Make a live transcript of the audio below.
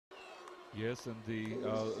Yes, and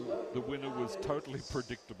the winner was totally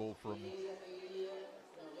predictable from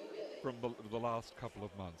the last couple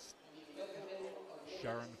of months.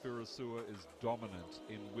 Sharon Firasua is dominant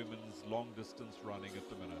in women's long distance running at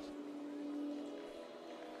the minute.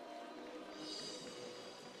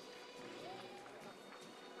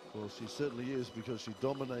 Well, she certainly is, because she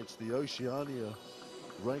dominates the Oceania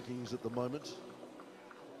rankings at the moment.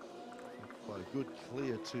 By a good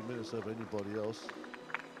clear 2 minutes over anybody else.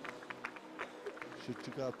 She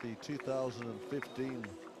took out the 2015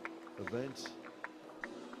 event,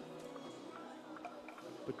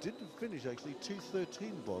 but didn't finish actually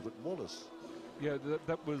 2:13, Bob, at Wallace. Yeah,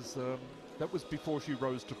 that was before she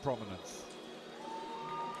rose to prominence.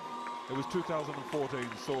 It was 2014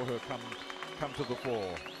 saw her come to the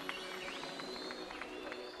fore.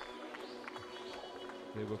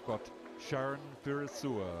 There we've got Sharon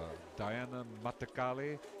Firasua, Diana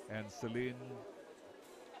Matakali, and Celine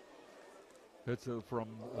Herzl from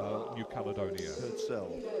New Caledonia.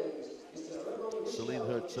 Herzl. Celine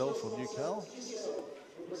Herzl from New Cal.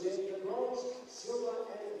 Representing the bronze, silver,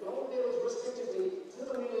 and gold medals respectively to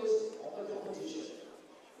the winners of the competition.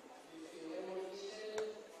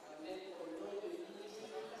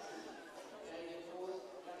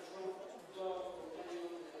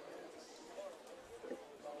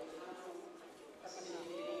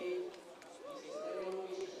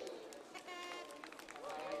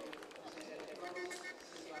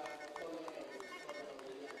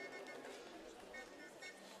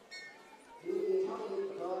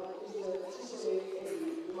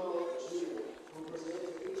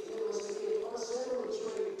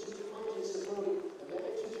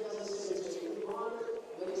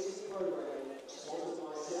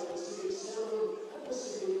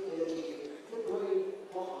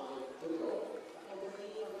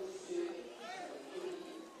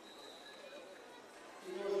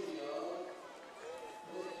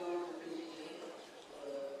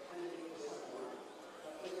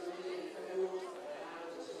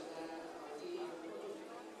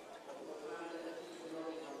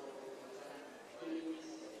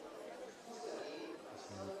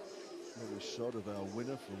 Shot of our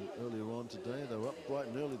winner from earlier on today. They were up bright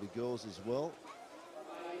and early, the girls as well.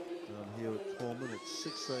 Down here at Corman at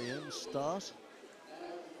 6 a.m. start.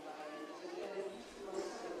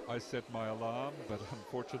 I set my alarm, but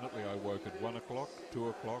unfortunately I woke at 1 o'clock, 2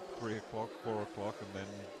 o'clock, 3 o'clock, 4 o'clock, and then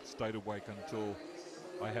stayed awake until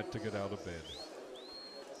I had to get out of bed.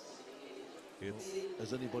 It's,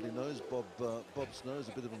 as anybody knows, Bob Snow is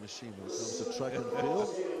a bit of a machine when it comes to track and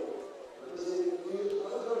field.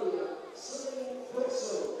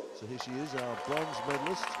 So here she is, our bronze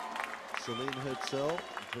medalist, Celine Herzl,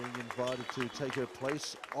 being invited to take her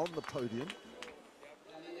place on the podium.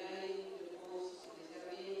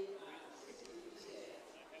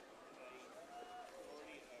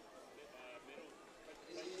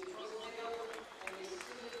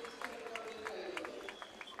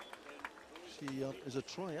 She is a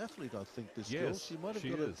triathlete, I think, this girl. She might have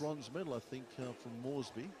got a bronze medal, I think, from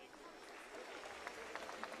Moresby.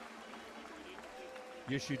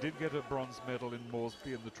 Yes, she did get a bronze medal in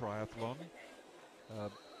Moresby in the triathlon.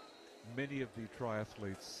 Many of the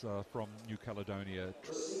triathletes from New Caledonia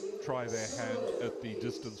try their hand at the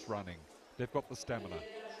distance running. They've got the stamina.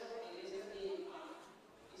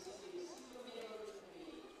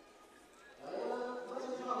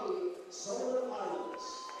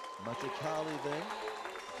 Matakali then,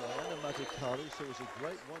 Diana Matakali, so it was a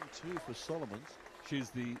great 1-2 for Solomons. She's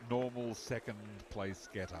the normal second place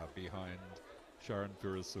getter behind Sharon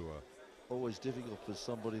Firasua. Always difficult for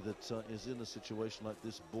somebody that is in a situation like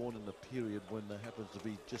this, born in a period when there happens to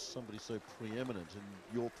be just somebody so preeminent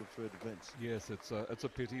in your preferred events. Yes, it's a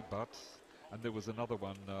pity, but, and there was another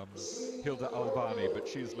one, Hilda Albani, but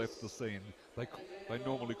she's left the scene. They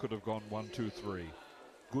normally could have gone 1, 2, 3.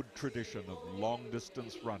 Good tradition of long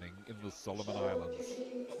distance running in the Solomon Islands.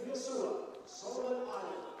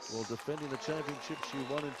 Well, defending the championship she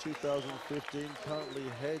won in 2015, currently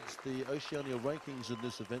heads the Oceania rankings in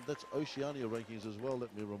this event. That's Oceania rankings as well,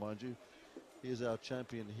 let me remind you. Here's our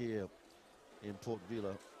champion here in Port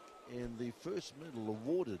Vila, and the first medal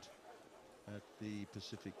awarded at the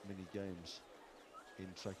Pacific Mini Games in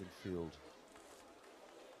track and field.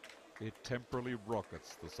 It temporarily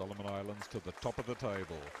rockets the Solomon Islands to the top of the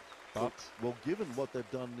table. But well, given what they've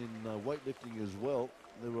done in weightlifting as well,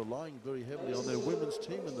 they're relying very heavily on their women's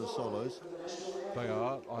team in the solos. They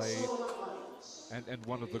are. And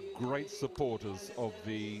one of the great supporters of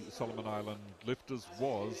the Solomon Island lifters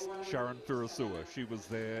was Sharon Firasua. She was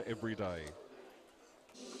there every day.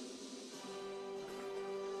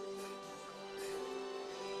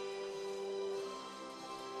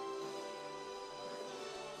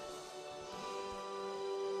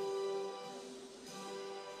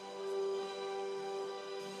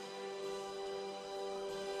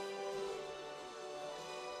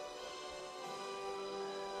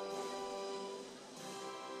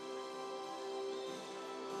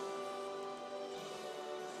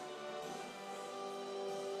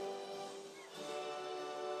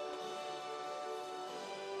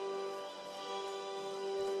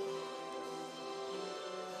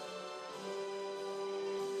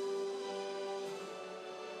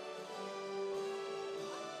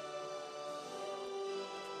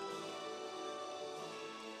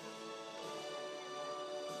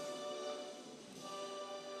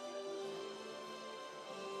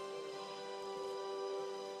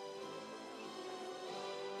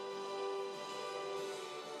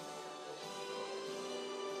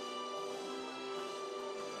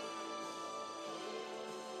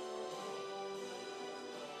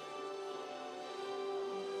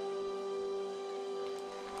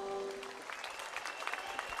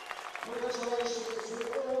 Congratulations to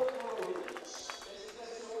all our winners.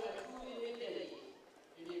 Félicitations à tous les médaillés.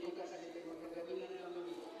 Et bien, donc, ça a été mon cabinet de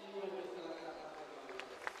l'année. Il nous reste la classe.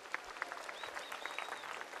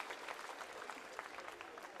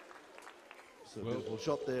 So a beautiful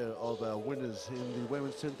shot there of our winners in the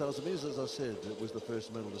women's 10,000 metres. As I said, it was the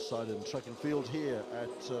first medal decided in track and field here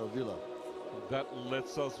at Villa. That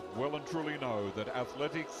lets us well and truly know that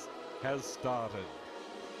athletics has started.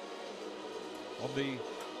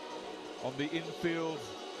 On the infield,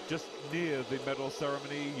 just near the medal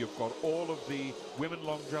ceremony, you've got all of the women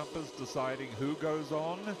long jumpers deciding who goes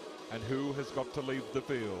on and who has got to leave the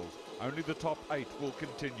field. Only the top 8 will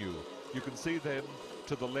continue. You can see them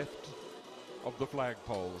to the left of the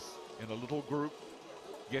flagpoles in a little group,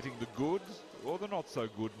 getting the good or the not so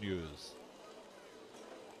good news.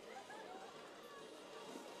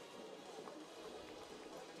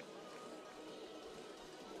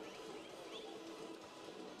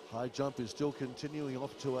 High jump is still continuing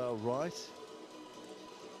off to our right.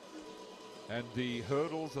 And the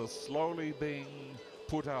hurdles are slowly being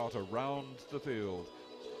put out around the field.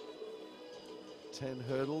 10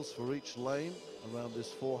 hurdles for each lane around this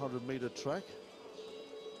 400-metre track.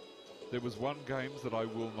 There was one games that I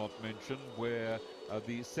will not mention where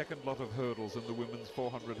the second lot of hurdles in the women's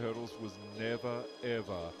 400 hurdles was never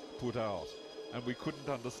ever put out, and we couldn't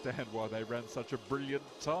understand why they ran such a brilliant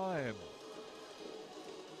time.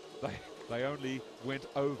 They only went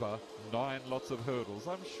over 9 lots of hurdles.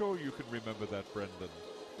 I'm sure you can remember that, Brendan.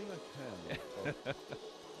 I think I can.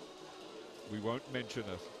 We won't mention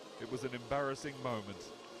it. It was an embarrassing moment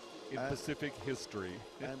in Pacific history.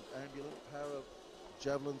 And ambulant para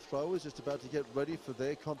javelin throwers just about to get ready for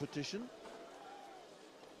their competition.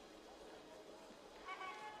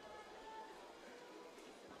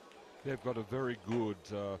 They've got a very good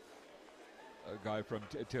a guy from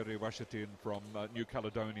Terry Washington from New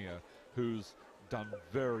Caledonia who's done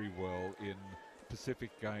very well in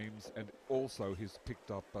Pacific Games, and also he's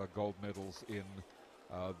picked up gold medals in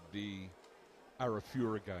the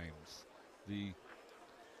Arafura Games. The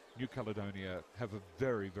New Caledonia have a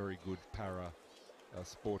very, very good para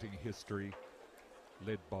sporting history,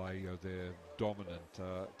 led by their dominant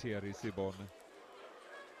Thierry Sibon,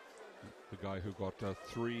 the guy who got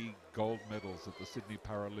 3 gold medals at the Sydney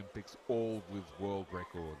Paralympics, all with world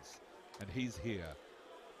records. And he's here.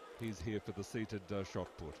 He's here for the seated shot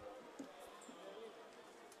put.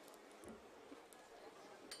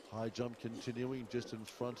 High jump continuing just in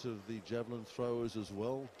front of the javelin throwers as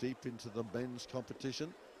well, deep into the men's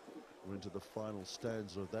competition. We're into the final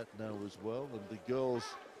stanza of that now as well, and the girls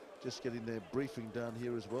just getting their briefing down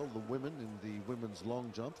here as well, the women in the women's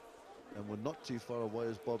long jump. And we're not too far away,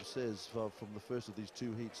 as Bob says, from the first of these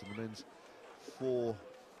 2 heats in the men's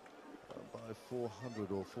by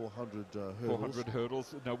 400 or 400 hurdles. 400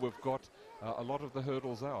 hurdles. Now we've got a lot of the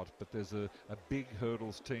hurdles out, but there's a big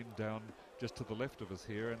hurdles team down just to the left of us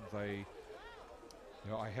here, and they,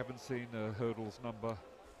 I haven't seen hurdles number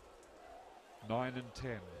 9 and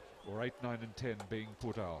 10, or 8, 9 and 10 being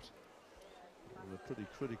put out. They're pretty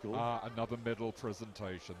critical. Another medal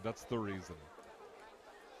presentation, that's the reason.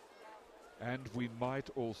 And we might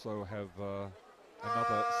also have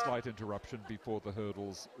another slight interruption before the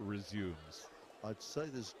hurdles resumes. I'd say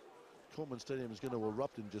this Corman Stadium is going to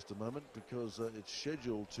erupt in just a moment, because it's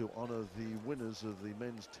scheduled to honour the winners of the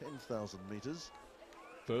men's 10,000 metres.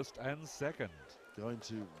 First and second. Going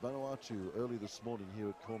to Vanuatu early this morning here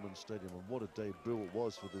at Corman Stadium, and what a debut it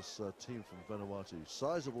was for this team from Vanuatu.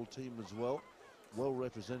 Sizable team as well, well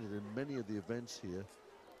represented in many of the events here.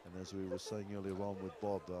 And as we were saying earlier on with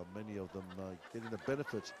Bob, many of them getting the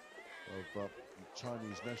benefit of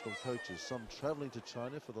Chinese national coaches, some travelling to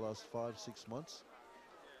China for the last 5-6 months,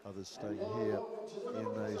 others staying here in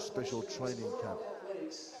a special training camp.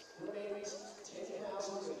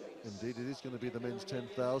 Indeed, it is going to be the men's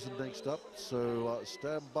 10,000 next up, so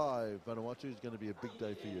stand by. Vanuatu is going to be a big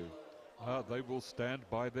day for you. They will stand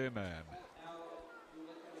by their man.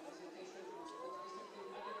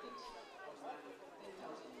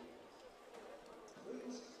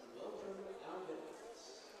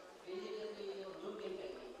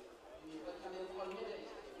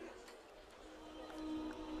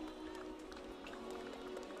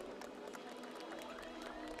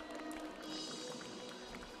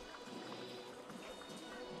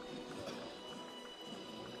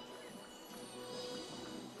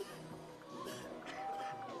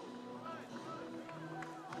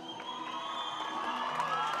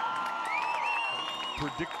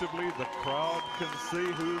 Predictably, the crowd can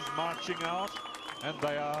see who's marching out, and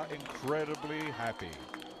they are incredibly happy.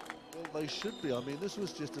 Well, they should be. I mean, this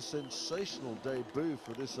was just a sensational debut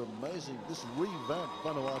for this revamped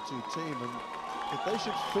Vanuatu team, and if they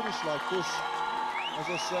should finish like this, as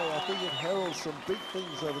I say, I think it heralds some big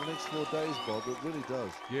things over the next 4 days, Bob. It really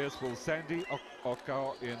does. Yes, well, Sandy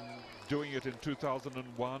Okau in doing it in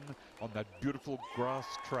 2001 on that beautiful grass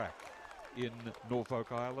track in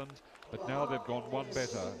Norfolk Island, but now they've gone one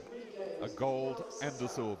better, a gold and a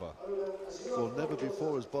silver. Well, never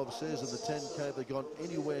before, as Bob says, in the 10K they've gone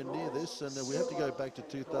anywhere near this, and we have to go back to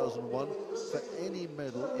 2001 for any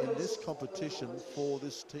medal in this competition for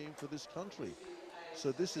this team, for this country.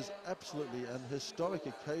 So this is absolutely an historic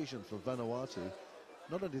occasion for Vanuatu.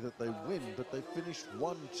 Not only that they win, but they finished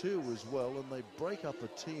 1-2 as well, and they break up a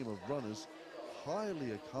team of runners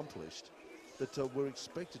highly accomplished that were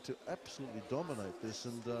expected to absolutely dominate this.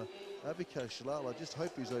 And Avikash Shalal, I just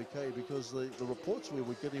hope he's okay, because the reports we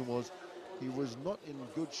were getting was he was not in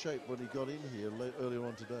good shape when he got in here earlier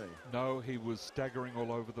on today. No, he was staggering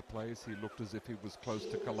all over the place. He looked as if he was close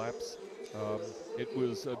to collapse. It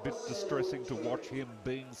was a bit distressing to watch him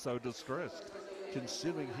being so distressed.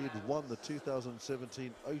 Considering he'd won the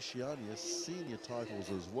 2017 Oceania senior titles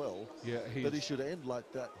as well, Yeah, that he should end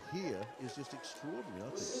like that here is just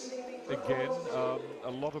extraordinary, I think. Again,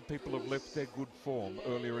 a lot of people have left their good form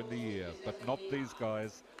earlier in the year, but not these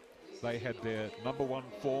guys. They had their #1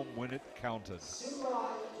 form when it counted. So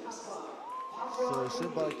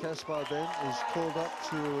Simbai Kaspar then is called up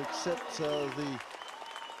to accept the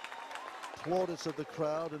plaudits of the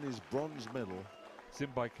crowd and his bronze medal.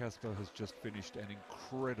 Simbai Kasper has just finished an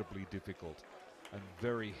incredibly difficult and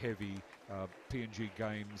very heavy PNG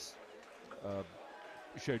Games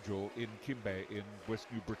schedule in Kimbe in West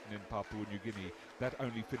New Britain in Papua New Guinea. That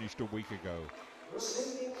only finished a week ago.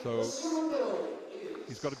 So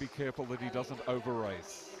he's got to be careful that he doesn't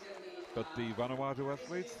over-race. But the Vanuatu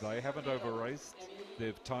athletes, they haven't over-raced.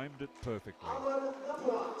 They've timed it perfectly.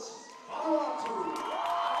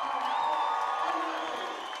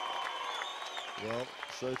 Well,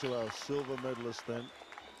 so to our silver medalist then.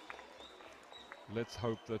 Let's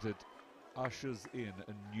hope that it ushers in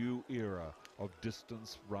a new era of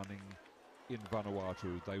distance running in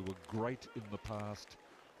Vanuatu. They were great in the past.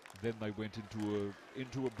 Then they went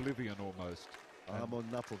into oblivion almost. Armon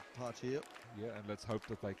Napa part here. Yeah, and let's hope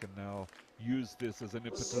that they can now use this as an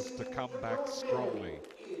impetus to come back strongly.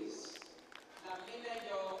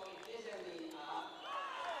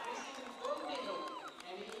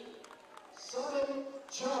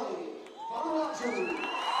 Charlie, Vanuatu.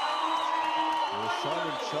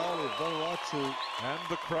 Simon Charlie of Vanuatu. And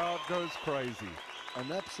the crowd goes crazy.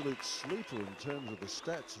 An absolute sleeper in terms of the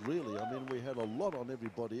stats, really. I mean, we had a lot on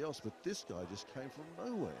everybody else, but this guy just came from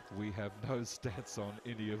nowhere. We have no stats on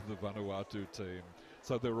any of the Vanuatu team.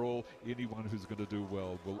 So they're all, anyone who's going to do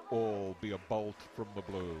well will all be a bolt from the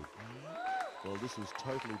blue. Well, this was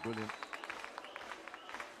totally brilliant.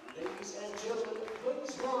 Ladies and gentlemen,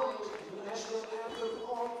 please rise to the national anthem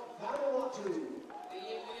of Vanuatu.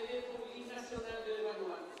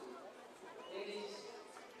 Ladies,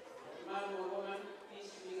 man or woman,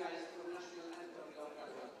 please you guys to the national anthem of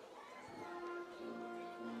Vanuatu.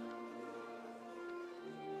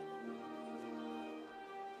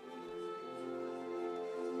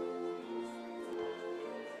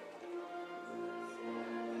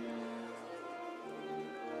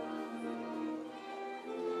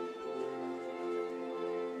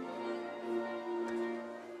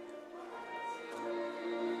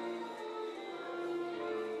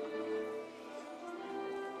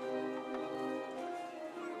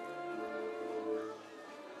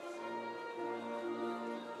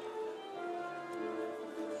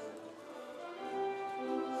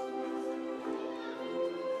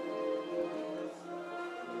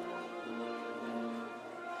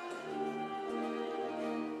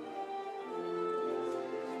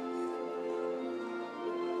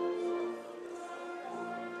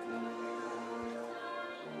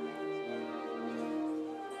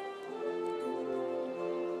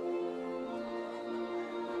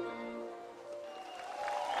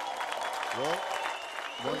 Well,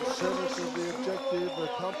 1/7 of the objective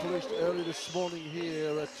accomplished early this morning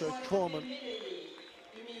here at Corman.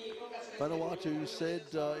 Vanuatu said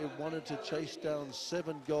it wanted to chase down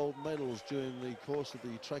 7 gold medals during the course of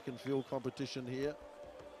the track and field competition here.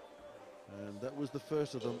 And that was the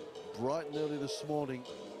first of them, bright and early this morning.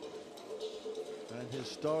 An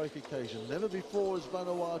historic occasion. Never before has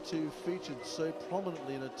Vanuatu featured so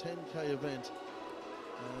prominently in a 10K event.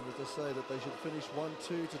 And as I say, that they should finish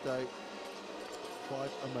 1-2 today.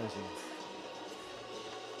 Quite amazing.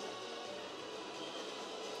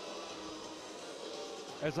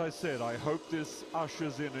 As I said, I hope this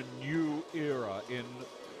ushers in a new era in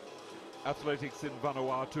athletics in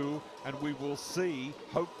Vanuatu, and we will see,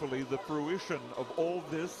 hopefully, the fruition of all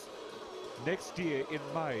this next year in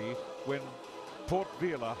May when Port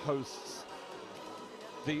Vila hosts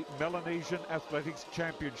the Melanesian Athletics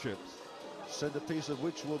Championships. Centerpiece of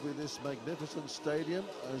which will be this magnificent stadium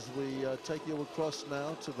as we take you across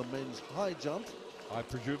now to the men's high jump. I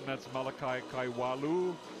presume that's Malakai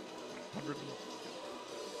Kaiwalu,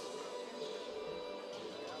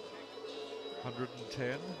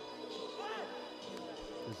 110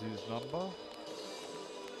 is his number.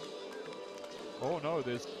 Oh no,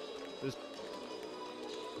 there's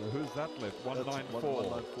who's that left? 194.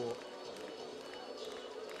 194.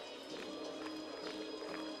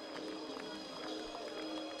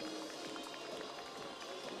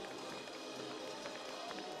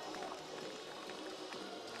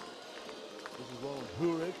 This is Ronald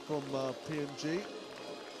Hurek from PMG.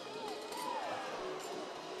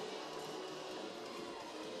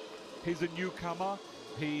 He's a newcomer.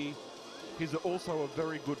 He's also a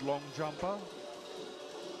very good long jumper.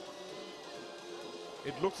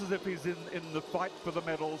 It looks as if he's in the fight for the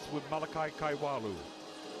medals with Malakai Kaiwalu.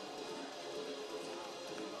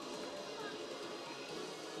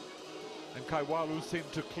 And Kaiwalu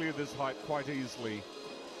seemed to clear this height quite easily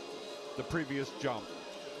the previous jump.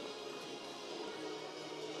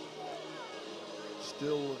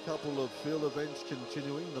 Still a couple of field events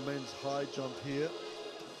continuing. The men's high jump here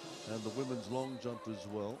and the women's long jump as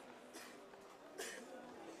well.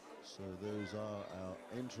 So those are our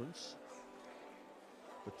entrants.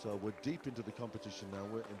 But we're deep into the competition now.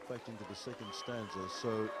 We're in fact into the second stanza.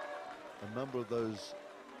 So a number of those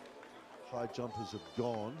high jumpers have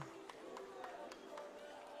gone.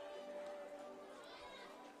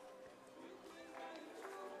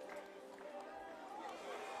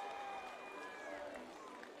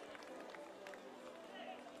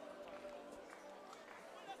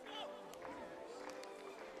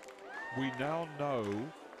 We now know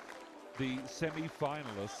the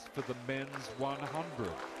semi-finalists for the men's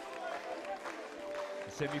 100.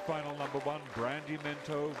 Semi-final number 1, Brandy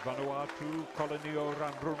Mento, Vanuatu, Kolonio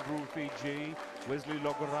Rambrunru, Fiji, Wesley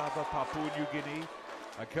Logorava, Papua New Guinea,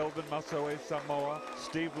 Kelvin Masoe, Samoa,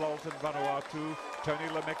 Steve Lawton, Vanuatu, Tony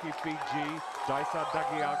Lemeki, Fiji, Daisa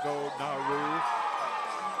Dagiago, Nauru,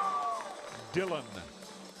 Dylan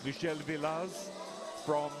Michel Villas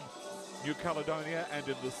from New Caledonia, and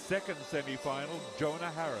in the second semi-final,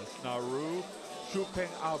 Jonah Harris, Nauru,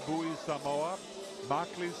 Shupeng Abui, Samoa,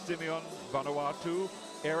 Markley Simeon, Vanuatu,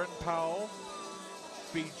 Aaron Powell,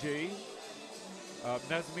 Fiji,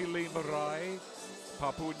 Nazmi Lee Marai,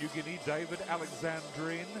 Papua New Guinea, David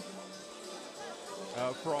Alexandrine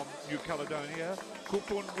from New Caledonia,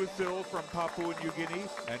 Kupun Wisil from Papua New Guinea,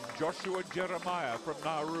 and Joshua Jeremiah from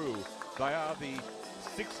Nauru. They are the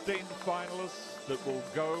 16 finalists that will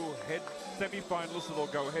go head, semi-finalists that will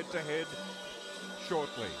go head-to-head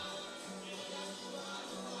shortly.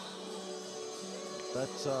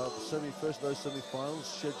 That's first of those semi-finals,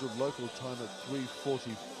 scheduled local time at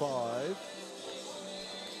 3:45.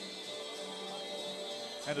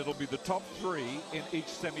 And it'll be the top 3 in each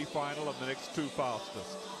semi-final and the next 2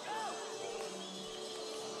 fastest.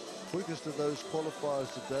 Quickest of those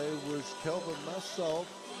qualifiers today was Kelvin Massal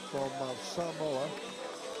from Samoa,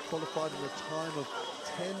 qualified in a time of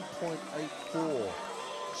 10.84.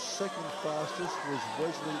 Second fastest was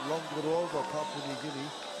Wesley Longorova, Papua New Guinea,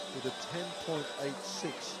 with a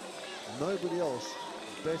 10.86. Nobody else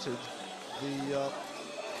bettered the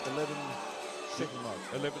 11-second mark.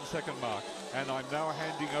 11-second mark. And I'm now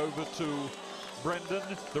handing over to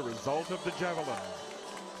Brendan the result of the javelin.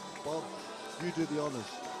 Bob, you do the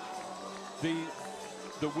honours. The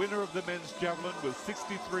winner of the men's javelin with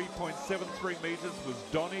 63.73 meters was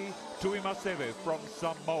Donny Tuimaseve from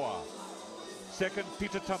Samoa. Second,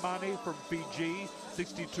 Peter Tamani from Fiji,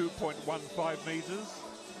 62.15 meters.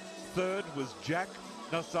 Third was Jack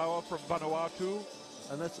Nassau from Vanuatu.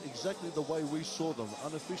 And that's exactly the way we saw them.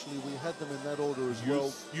 Unofficially, we had them in that order as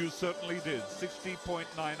well. You certainly did,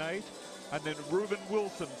 60.98. And then Reuben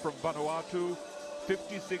Wilson from Vanuatu,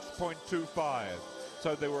 56.25.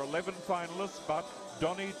 So there were 11 finalists, but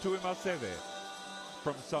Donny Tuimaseve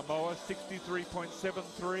from Samoa,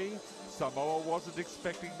 63.73. Samoa wasn't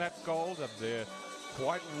expecting that gold, and they're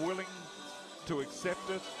quite willing to accept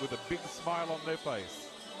it with a big smile on their face.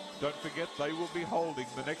 Don't forget, they will be holding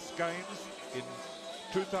the next games in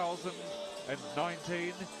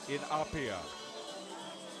 2019 in Apia.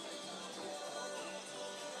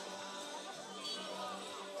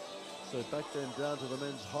 So back then down to the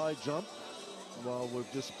men's high jump, while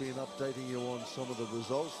we've just been updating you on some of the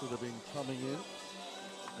results that have been coming in.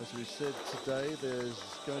 As we said today, there's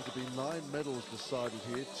going to be 9 medals decided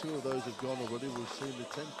here. 2 of those have gone already. We've seen the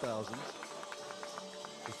 10,000s.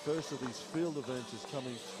 The first of these field events is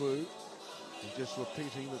coming through. And just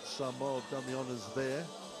repeating that Samoa have done the honours there.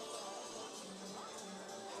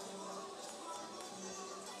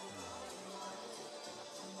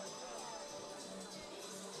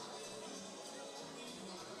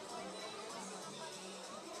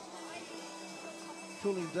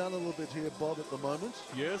 Cooling down a little bit here, Bob, at the moment.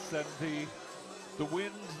 Yes, and the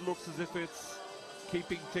wind looks as if it's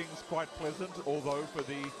keeping things quite pleasant, although for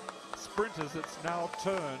the sprinters it's now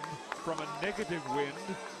turned from a negative wind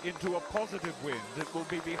into a positive wind. It will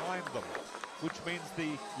be behind them, which means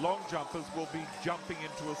the long jumpers will be jumping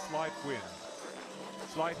into a slight wind,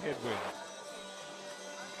 slight headwind.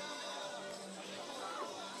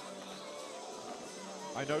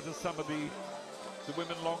 I noticed some of the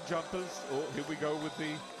women long jumpers. Oh, here we go with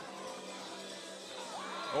the...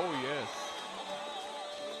 Oh, yes.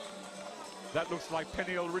 That looks like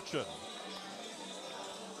Peniel Richard.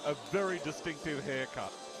 A very distinctive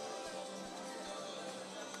haircut.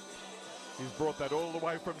 He's brought that all the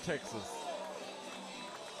way from Texas.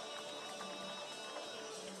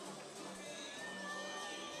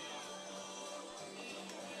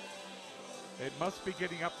 It must be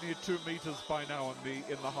getting up near 2 meters by now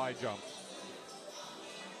in the high jump.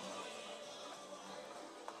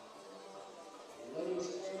 Ladies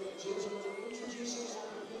and gentlemen, introducing our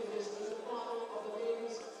competitors in the final of the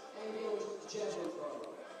men's ambulance javelin throw.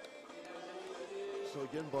 So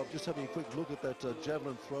again, Bob, just having a quick look at that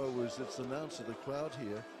javelin throw as it's announced to the crowd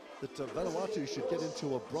here, that Vanuatu should get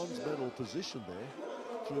into a bronze medal position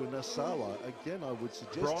there through Nassau. Again, I would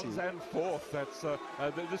suggest Bronze and 4th. That's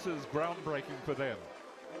this is groundbreaking for them.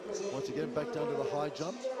 once again back down to the high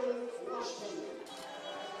jump.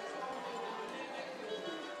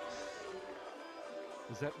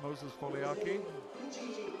 Is that Moses Foliaki?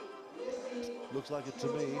 Looks like it to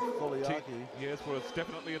me, Foliaki. Yes, well, it's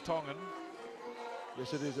definitely a Tongan.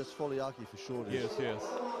 Yes, it is. That's Foliaki for sure. It is. Yes, yes.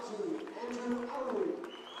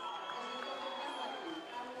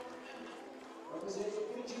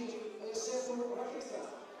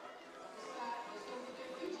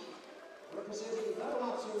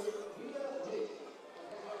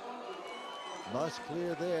 Nice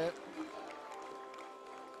clear there.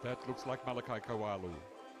 That looks like Malakai Kawalu.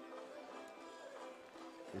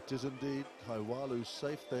 It is indeed. Kaiwalu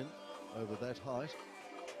safe then over that height.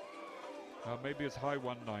 Maybe it's high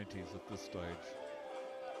 190s at this stage.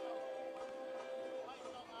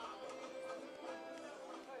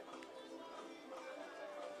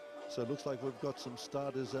 So it looks like we've got some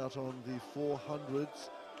starters out on the 400s.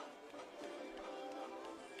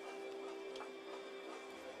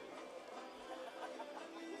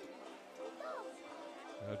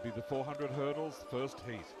 That'd be the 400 hurdles, first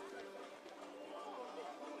heat.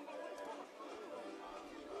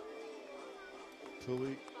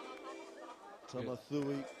 Tui,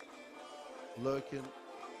 Tamathui, Lurkin,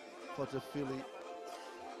 Fatafili,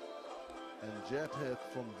 and Japheth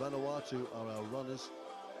from Vanuatu are our runners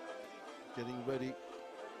getting ready.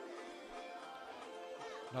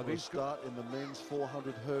 Now We'll start in the men's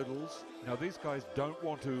 400 hurdles. Now these guys don't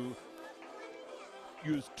want to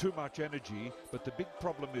use too much energy, but the big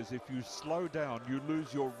problem is if you slow down, you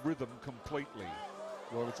lose your rhythm completely.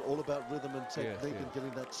 Well, it's all about rhythm and technique Yes, and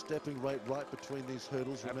getting that stepping rate right between these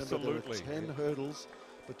hurdles. Remember, Absolutely. there are 10 hurdles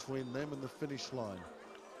between them and the finish line.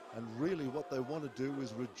 And really what they want to do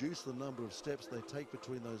is reduce the number of steps they take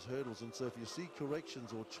between those hurdles. And so if you see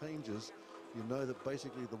corrections or changes, you know that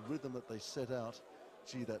basically the rhythm that they set out,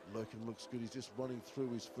 gee, that Lurkin looks good. He's just running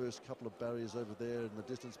through his first couple of barriers over there in the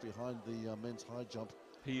distance behind the men's high jump.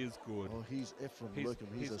 He is good. Oh, he's Ephraim Lurkin.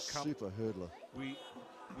 He's a super hurdler. We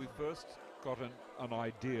first got an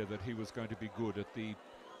idea that he was going to be good at the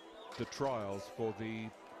trials for the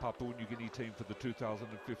Papua New Guinea team for the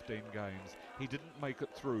 2015 games. He didn't make it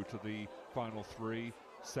through to the final 3,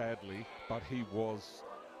 sadly, but he was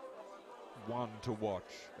one to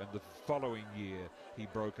watch. And the following year he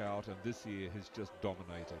broke out, and this year he's just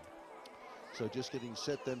dominated. So just getting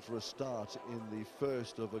set then for a start in the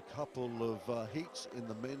first of a couple of heats in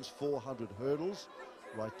the men's 400 hurdles,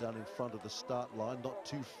 right down in front of the start line, not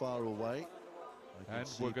too far away. And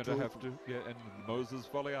we're going to have to, and Moses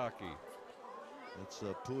Foliaki. That's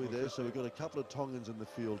Pui there, so we've got a couple of Tongans in the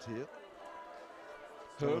field here.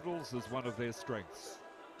 Hurdles is one of their strengths.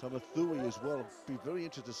 Tamathui as well. Be very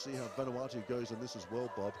interested to see how Vanuatu goes in this as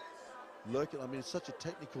well, Bob. Lurkin, I mean, it's such a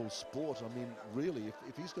technical sport. I mean, really,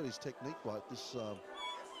 if he's got his technique right, this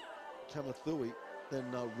Tamathui, then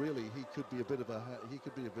really he could be a bit of a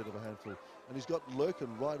handful. And he's got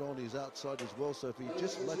Lurkin right on his outside as well. So if he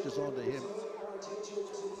just latches onto him,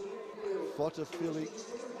 Fotafili,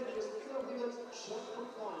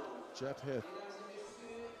 Japheth.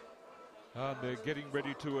 And they're getting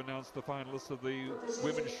ready to announce the finalists of the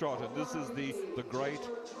women's shot. And this is the great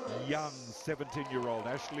young 17-year-old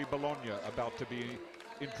Ashley Bologna about to be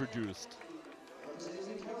introduced.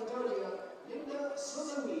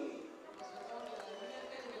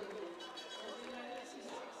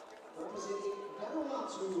 Representing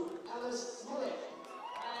Vanuatu, Alice Molek.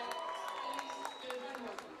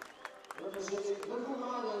 Representing Little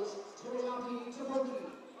Islands, Teriyaki Taboki.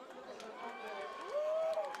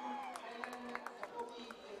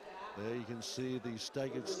 There you can see the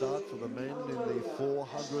staggered start for the men in the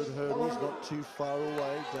 400 hurdles, not too far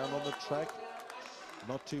away, down on the track,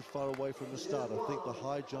 not too far away from the start. I think the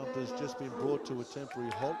high jump has just been brought to a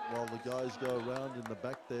temporary halt while the guys go around in the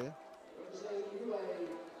back there.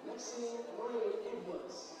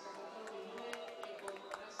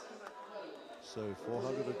 So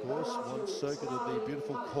 400, of course, one circuit of the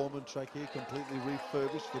beautiful Corman track here, completely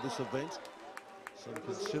refurbished for this event. Some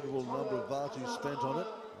considerable number of Vatu spent on it,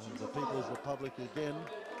 and the People's Republic again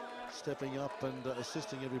stepping up and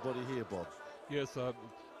assisting everybody here, Bob. Yes,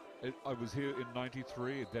 I was here in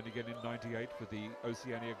 '93, then again in '98 for the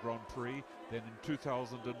Oceania Grand Prix, then in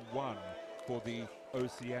 2001 for the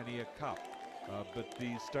Oceania Cup. But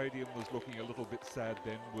the stadium was looking a little bit sad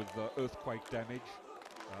then with earthquake damage,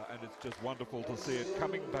 and it's just wonderful to see it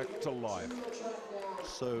coming back to life.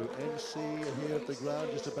 So MC here at the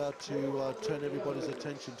ground, just about to turn everybody's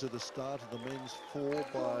attention to the start of the men's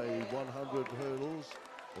 4x100 hurdles,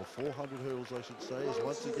 or 400 hurdles I should say, as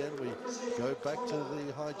once again we go back to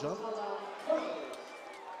the high jump.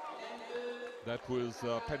 That was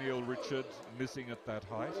Peniel Richard missing at that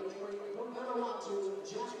height.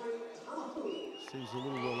 Seems a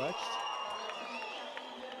little relaxed.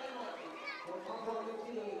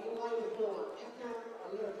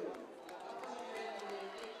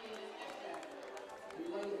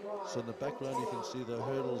 So in the background you can see the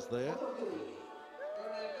hurdles there.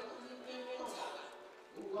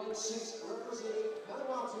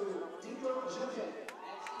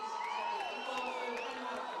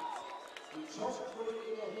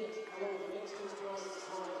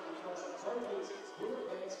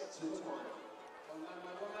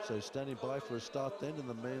 So standing by for a start then in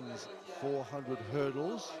the men's 400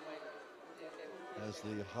 hurdles. As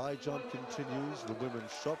the high jump continues, the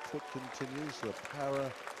women's shot put continues, the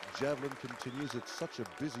para javelin continues. It's such a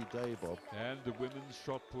busy day, Bob. And the women's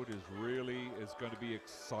shot put is going to be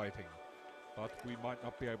exciting. But we might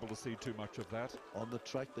not be able to see too much of that. On the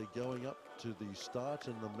track, they're going up to the start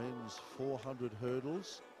in the men's 400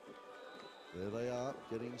 hurdles. There they are,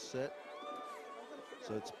 getting set.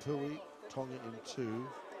 So it's Pui, Tonga in 2,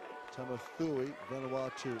 Tamathui,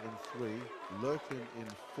 Vanuatu in 3, Lurkin in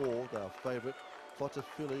 4, our favourite.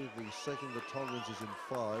 Fotafili, the second, the Tongans, is in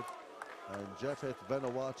 5, and Japheth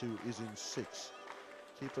Vanuatu is in 6.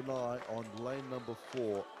 Keep an eye on lane number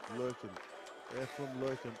 4, Lurkin. Ephraim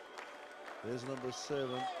Lurkin. There's number 7.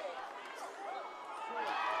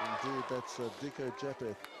 Indeed, that's Diko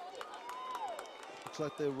Japheth. Looks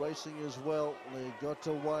like they're racing as well. They got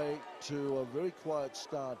away to a very quiet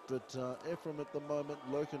start, but Ephraim at the moment,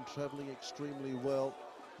 Lurkin travelling extremely well.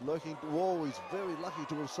 Lurkin, whoa, he's very lucky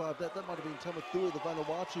to have saved that. That might have been Tamathui, the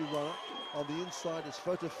Vanuatu runner. On the inside is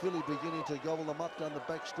Fotafili beginning to gobble them up down the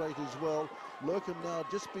back straight as well. Lurkin now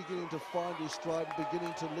just beginning to find his stride and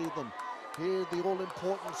beginning to lead them. Here, the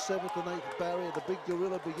all-important 7th and 8th barrier. The big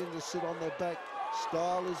gorilla beginning to sit on their back.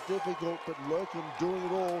 Style is difficult, but Lurkin doing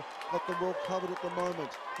it all. Got them well covered at the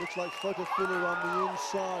moment. Looks like Fotafili on the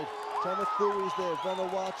inside. Tamathui is there.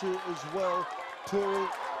 Vanuatu as well. Turi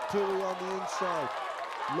on the inside.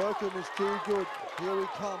 Lurkin is too good. Here he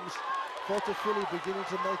comes. Fotafili beginning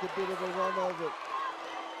to make a bit of a run of it.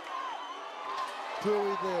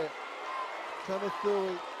 Turi there.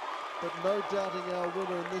 Tamathui, but no doubting our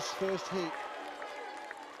winner in this first heat.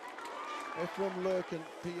 Ephraim Lurkin,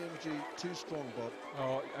 PMG, too strong, Bob.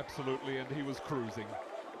 Oh, absolutely, and he was cruising.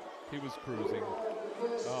 He was cruising.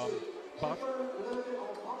 But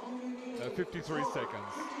 53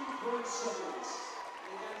 seconds.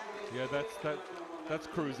 Yeah, that's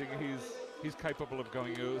cruising. He's capable of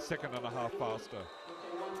going a second and a half faster.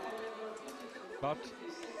 But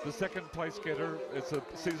the second place getter, it's a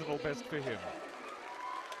seasonal best for him.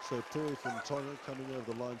 So Tui from Tonga coming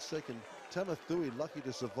over the line second. Tamathui lucky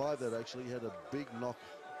to survive that actually. He had a big knock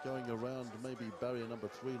going around maybe barrier number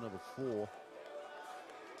 3, number 4.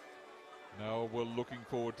 Now we're looking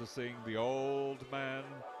forward to seeing the old man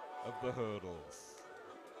of the hurdles.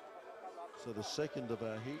 So the second of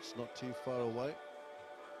our heats, not too far away.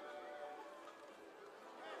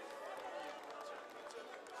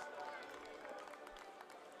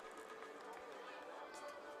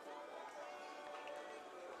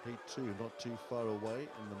 Heat 2 not too far away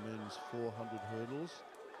in the men's 400 hurdles.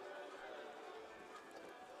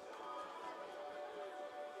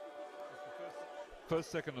 First,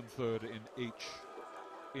 second and third in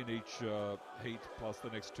each heat, plus the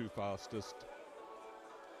next two fastest.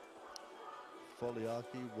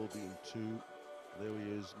 Foliaki will be in 2. There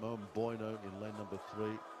he is, Moen Boino in lane number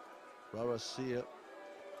 3. Rarasia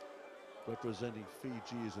representing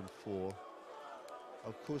Fiji is in 4.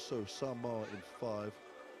 Akuso Samoa in 5.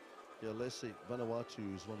 Yalesi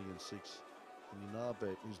Vanuatu is running in 6. And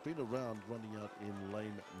Inabe, who's been around, running out in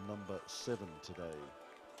lane number 7 today.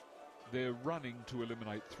 They're running to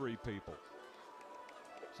eliminate 3 people.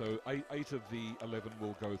 So 8 of the 11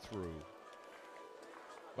 will go through.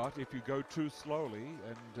 But if you go too slowly,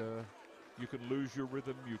 and you can lose your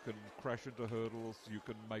rhythm, you can crash into hurdles, you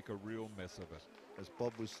can make a real mess of it. As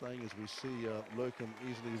Bob was saying, as we see Lurkham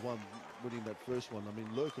easily winning that first one. I mean,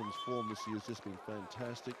 Lurkham's form this year has just been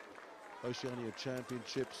fantastic. Oceania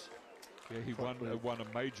Championships. Yeah, he won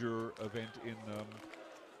a major event in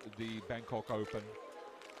the Bangkok Open.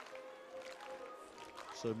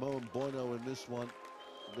 So Moen Boino in this one.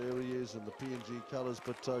 There he is in the PNG colours,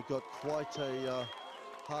 but got quite a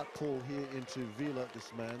heart pull here into Vila,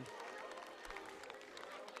 this man.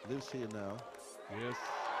 Lives here now. Yes.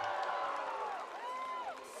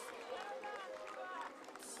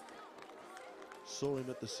 Saw him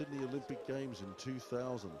at the Sydney Olympic Games in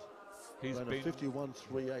 2000. He's ran a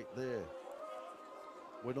 51.38 there.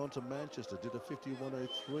 Went on to Manchester, did a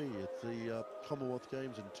 51.03 at the Commonwealth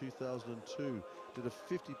Games in 2002. Did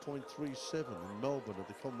a 50.37 in Melbourne at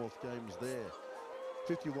the Commonwealth Games there.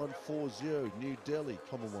 51.40 New Delhi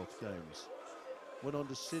Commonwealth Games. Went on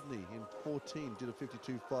to Sydney in 14, did a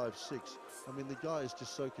 52.56. I mean, the guy is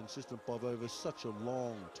just so consistent, Bob, over such a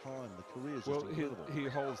long time. The career is just incredible. He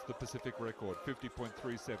holds the Pacific record,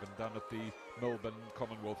 50.37, done at the Melbourne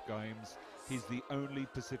Commonwealth Games. He's the only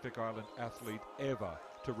Pacific Island athlete ever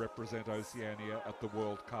to represent Oceania at the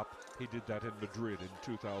World Cup. He did that in Madrid in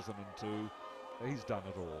 2002. He's done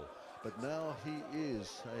it all. But now he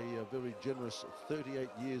is a very generous 38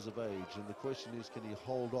 years of age, and the question is, can he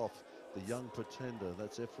hold off the young pretender?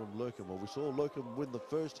 That's Ephraim Lurkham. Well, we saw Lurkham win the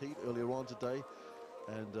first heat earlier on today,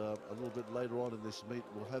 and a little bit later on in this meet,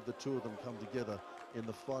 we'll have the two of them come together in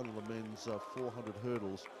the final of men's 400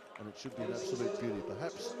 hurdles, and it should be an absolute beauty.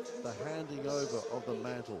 Perhaps the handing over of the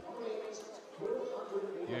mantle.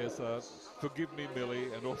 Yes, forgive me,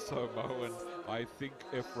 Millie, and also Moen. I think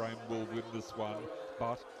Ephraim will win this one,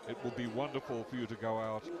 but it will be wonderful for you to go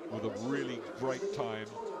out with a really great time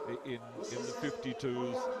in the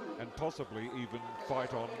 52s, and possibly even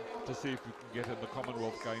fight on to see if you can get in the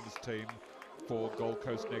Commonwealth Games team for Gold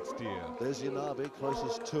Coast next year. There's Yanabe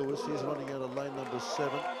closest to us. He's running out of lane number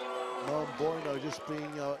 7. Moen Boino just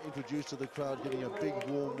being introduced to the crowd, getting a big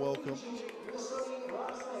warm welcome.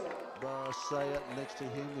 Barasaya next to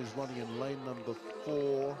him is running in lane number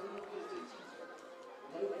 4.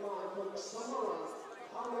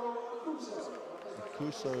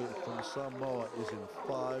 Kuso from Samoa is in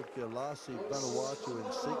 5. Galasi Vanuatu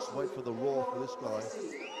in 6. Wait for the roar for this guy.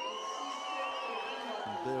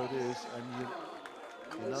 And there it is. And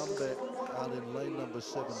Yanambe out in lane number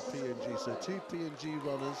 7, PNG. So 2 PNG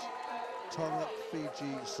runners. Tonga,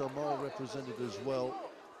 Fiji, Samoa represented as well.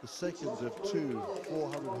 The second of 2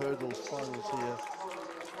 400 hurdles finals here.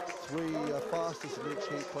 3 fastest in each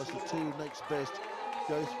heat plus the 2 next best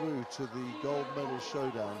go through to the gold medal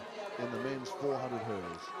showdown in the men's 400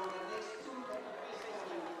 hurdles.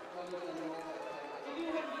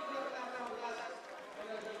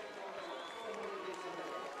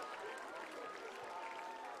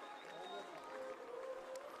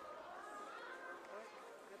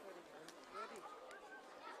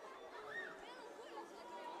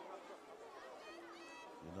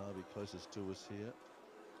 Yanabe closest to us here.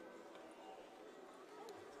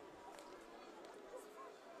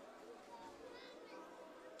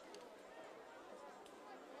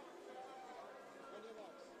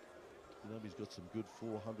 Yanabe's got some good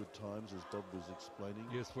 400 times, as Bob was explaining.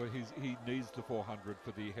 Yes, well, he needs the 400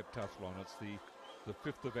 for the heptathlon. It's the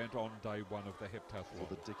 5th event on day 1 of the heptathlon. Or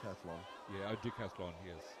the decathlon. Yeah, decathlon,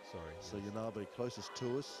 yes, sorry. So yes. Yanabe closest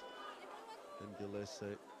to us. Then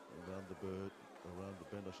Gillese around the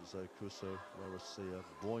bend, I should say. Kuso, Rarasia,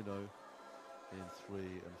 Boino in 3,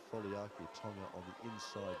 and Foliaki Tonga on the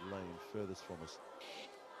inside lane, furthest from us.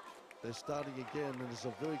 They're starting again, and it's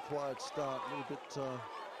a very quiet start, a little bit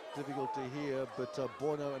difficulty here, but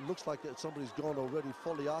Boino, and looks like somebody's gone already.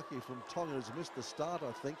 Foliaki from Tonga has missed the start,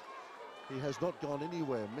 I think. He has not gone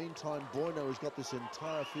anywhere. Meantime, Boino has got this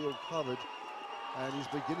entire field covered, and he's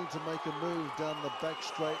beginning to make a move down the back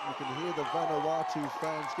straight. You can hear the Vanuatu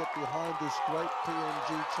fans get behind this great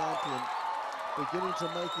PNG champion, beginning to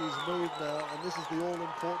make his move now, and this is the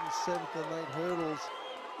all-important 7th and 8 hurdles.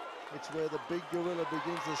 It's where the big gorilla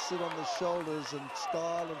begins to sit on the shoulders, and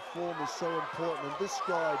style and form is so important. And this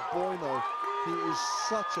guy, Boino, he is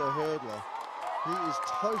such a hurdler. He is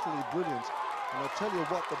totally brilliant. And I tell you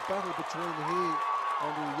what, the battle between he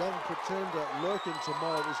and the young pretender lurking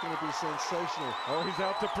tomorrow is going to be sensational. Oh, he's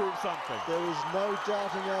out to prove something. There is no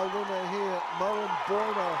doubting our winner here. Moen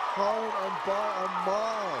Boino, home and by a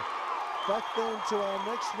mile. Back then to our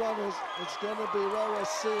next runners, it's going to be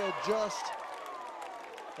Rawasea just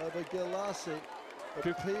over Gelasi,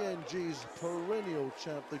 the PNG's perennial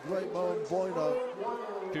champ, the great Moen Boino.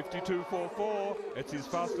 52.44. It's his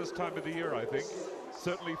fastest time of the year, I think.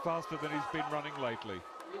 Certainly faster than he's been running lately.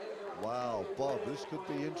 Wow, Bob, this could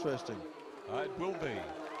be interesting. It will be.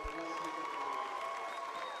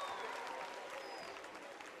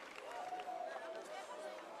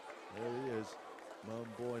 There he is, Moen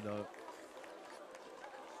Boino.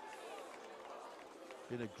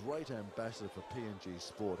 Been a great ambassador for PNG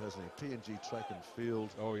sport, hasn't he? PNG track and field.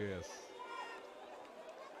 Oh, yes.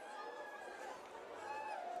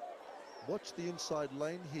 Watch the inside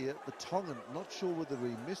lane here. The Tongan, not sure whether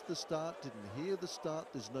he missed the start, didn't hear the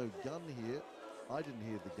start. There's no gun here. I didn't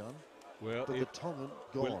hear the gun. Well, but the Tongan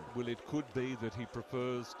gone. Well, it could be that he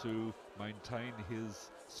prefers to maintain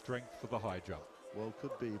his strength for the high jump. Well,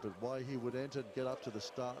 could be, but why he would enter and get up to the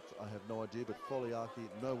start, I have no idea. But Foliaki,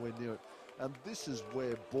 nowhere near it. And this is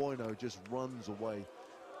where Boino just runs away.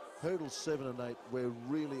 Hurdles 7 and 8, where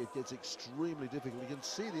really it gets extremely difficult. You can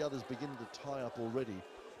see the others beginning to tie up already.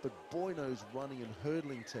 But Boino's running and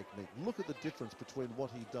hurdling technique. Look at the difference between what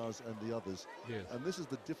he does and the others. Yes. And this is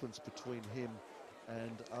the difference between him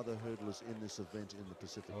and other hurdlers in this event in the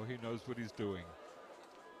Pacific. Oh, he knows what he's doing.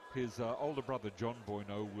 His older brother, John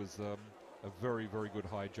Boino, was a very, very good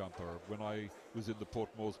high jumper. When I was in the Port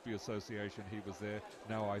Moresby Association, he was there.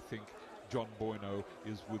 Now I think John Boino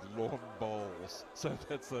is with lawn bowls. So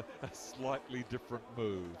that's a slightly different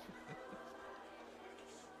move.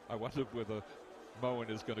 I wonder whether Moen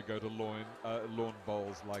is going to go to lawn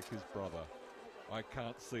bowls like his brother. I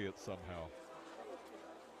can't see it somehow.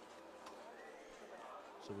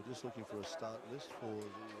 So we're just looking for a start list for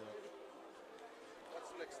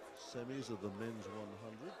the semis of the men's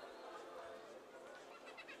 100.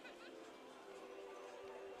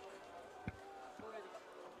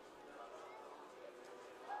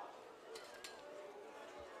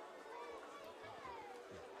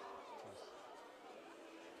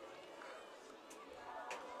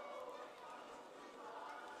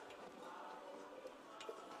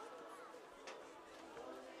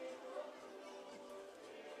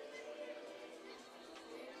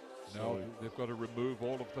 Now they've got to remove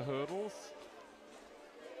all of the hurdles.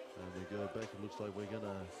 And we go back. It looks like we're going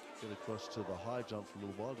to get across to the high jump for a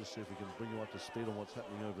little while, just see if we can bring you up to speed on what's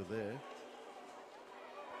happening over there.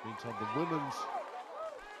 Meantime, the women's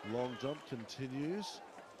long jump continues.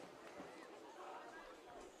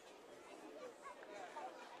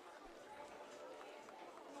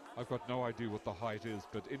 I've got no idea what the height is,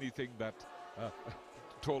 but anything that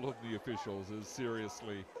taller than the officials is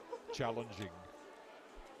seriously challenging.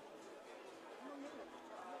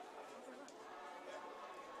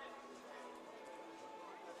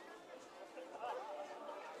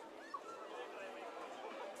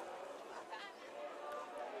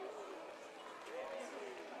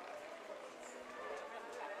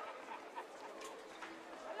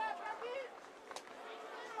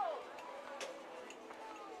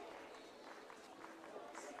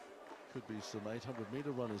 Could be some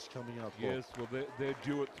 800-meter runners coming up. Yes, well, they're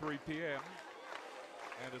due at 3 p.m.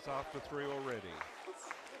 and it's after 3 already.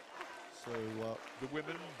 So the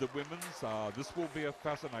women's, this will be a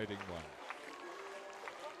fascinating one.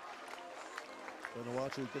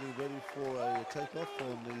 Vanuatu getting ready for a takeoff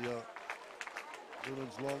on the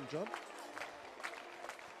women's long jump.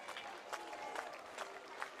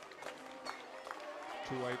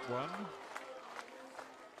 .281.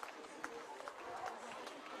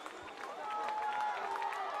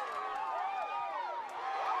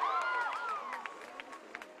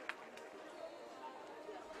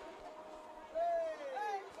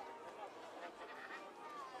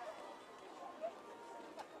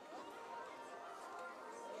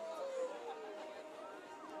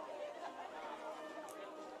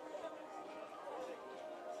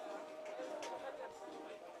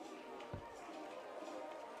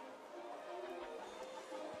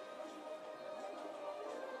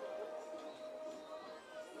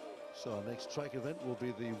 So our next track event will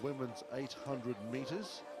be the women's 800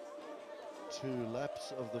 meters. 2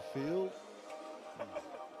 laps of the field.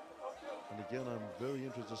 And again, I'm very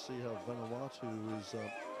interested to see how Vanuatu is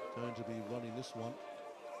going to be running this one.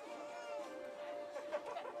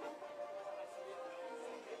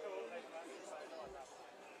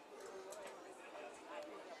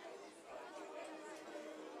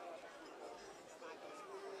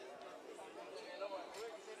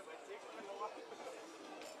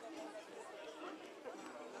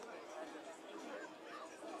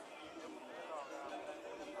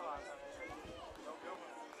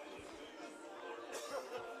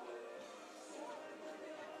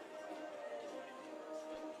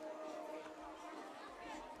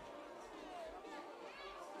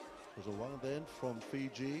 There's a one then from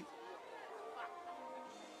Fiji.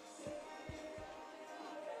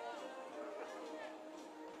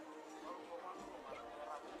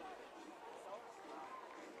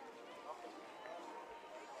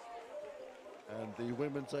 And the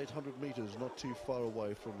women's 800 meters not too far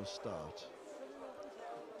away from the start.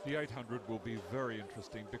 The 800 will be very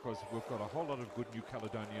interesting because we've got a whole lot of good New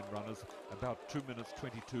Caledonian runners, about 2 minutes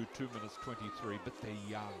 22, 2 minutes 23, but they're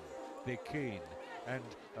young, they're keen, and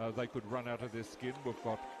they could run out of their skin. We've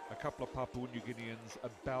got a couple of Papua New Guineans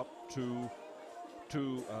about 2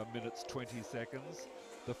 minutes 20 seconds.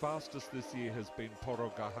 The fastest this year has been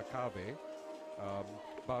Porogahakave,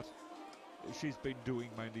 but she's been doing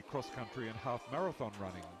mainly cross-country and half-marathon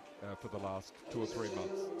running for the last 2 or 3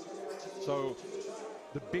 months. So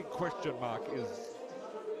the big question mark is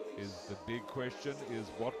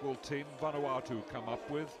what will Team Vanuatu come up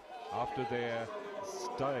with after their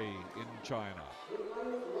stay in China?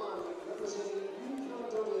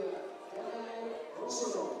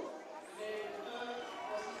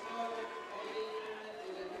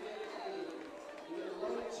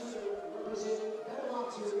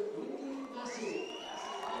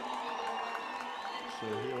 So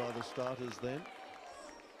here are the starters then.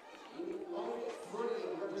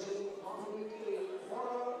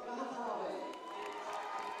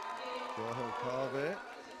 Kave.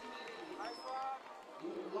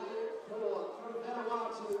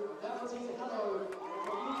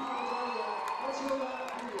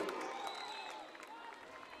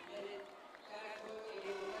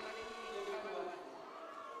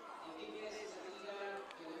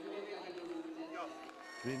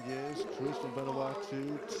 Vignes, Cruz from Vanuatu,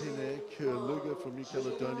 Tine Kurluga from New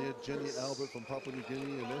Caledonia, Jenny Albert from Papua New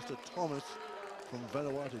Guinea, and Esther Thomas from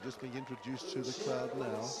Vanuatu just being introduced to the crowd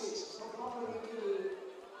now.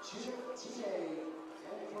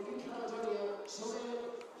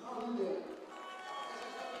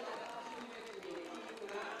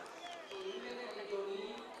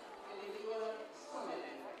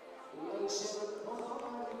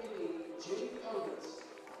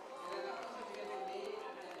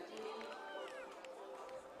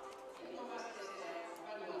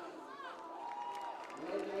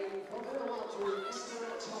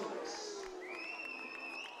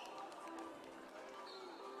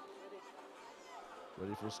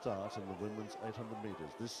 Ready for a start in the women's 800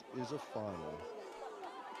 meters. This is a final.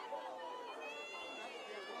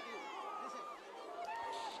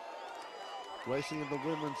 Racing in the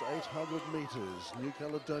women's 800 meters. New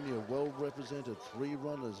Caledonia well represented. 3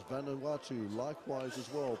 runners. Vanuatu likewise as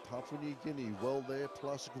well. Papua New Guinea well there,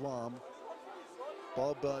 plus Guam.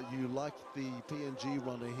 Bob, you like the PNG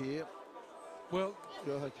runner here? Well,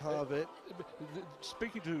 Gohakave.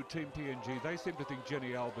 Speaking to Team PNG, they seem to think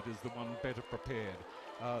Jenny Albert is the one better prepared.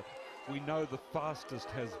 We know the fastest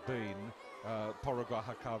has been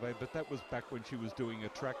Porogahakave, but that was back when she was doing a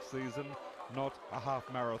track season, not a half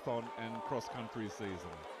marathon and cross-country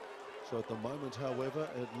season. So at the moment, however,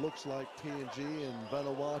 it looks like PNG and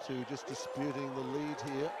Vanuatu just disputing the lead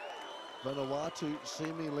here. Vanuatu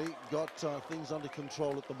seemingly got things under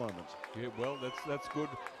control at the moment. Yeah, well, that's good.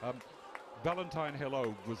 Valentine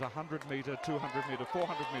Hello was a 100-meter, 200-meter,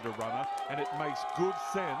 400-meter runner, and it makes good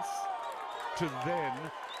sense to then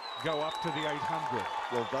go up to the 800.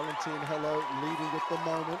 Well, Valentine Hello leading at the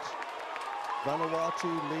moment. Vanuatu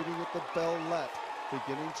leading at the bell lap.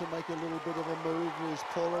 Beginning to make a little bit of a move is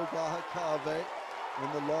Porogahakave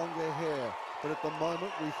in the longer hair. But at the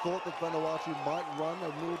moment, we thought that Vanuatu might run a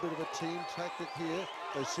little bit of a team tactic here.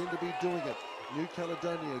 They seem to be doing it. New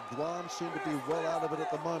Caledonia, Guam seem to be well out of it at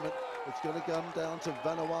the moment. It's going to come down to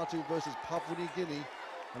Vanuatu versus Papua New Guinea.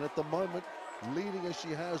 And at the moment, leading as she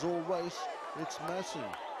has all race, it's Massing,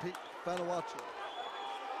 Vanuatu.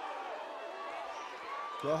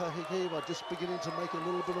 Gohakave just beginning to make a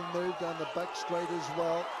little bit of move down the back straight as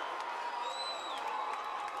well.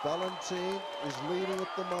 Valentine is leading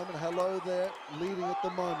at the moment. Hello there, leading at the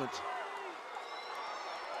moment.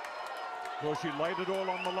 Well, she laid it all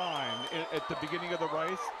on the line at the beginning of the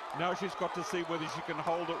race. Now she's got to see whether she can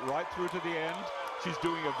hold it right through to the end. She's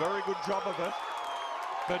doing a very good job of it.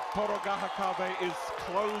 But Poro Gahakabe is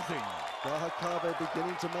closing. Gahakabe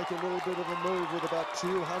beginning to make a little bit of a move with about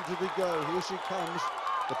 200 to go. Here she comes.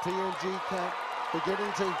 The PNG camp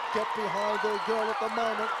beginning to get behind their girl at the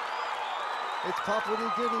moment. It's Papua New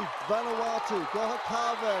Guinea, Vanuatu,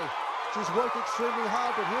 Gahakabe. She's worked extremely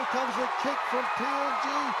hard, but here comes the kick from PNG.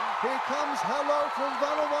 Here comes Hello from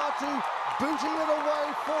Vanuatu, booting it away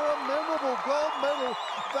for a memorable gold medal.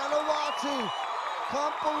 Vanuatu,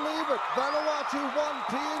 can't believe it. Vanuatu 1,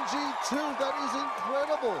 PNG 2. That is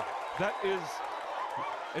incredible. That is,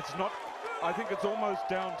 it's not, I think it's almost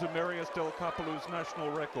down to Marius Del Capelou's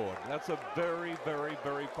national record. That's a very, very,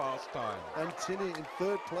 very fast time. And Tini in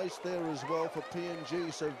third place there as well for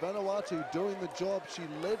PNG. So Vanuatu doing the job. She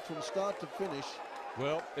led from start to finish.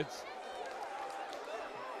 Well, it's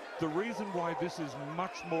the reason why this is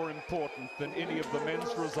much more important than any of the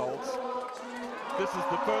men's results. This is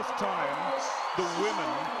the first time the women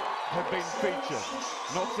have been featured.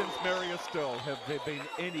 Not since Marius Del have there been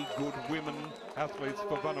any good women athletes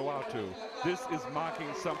for Vanuatu. This is marking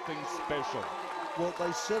something special. Well,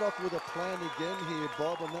 they set off with a plan again here,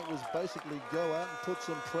 Bob, and that was basically go out and put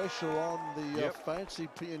some pressure on the fancy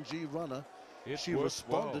PNG runner. She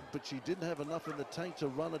responded, but she didn't have enough in the tank to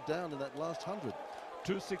run her down in that last 100.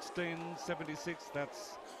 2:16.76,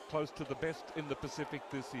 that's close to the best in the Pacific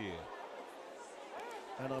this year.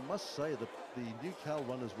 And I must say that the New Cal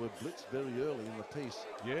runners were blitzed very early in the piece.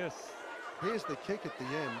 Yes. Here's the kick at the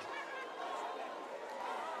end.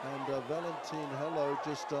 And Valentine Hello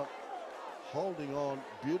just holding on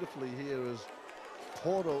beautifully here as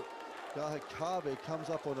Poro Gahakabe comes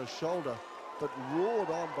up on her shoulder, but roared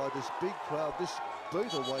on by this big crowd. This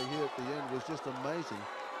boot away here at the end was just amazing.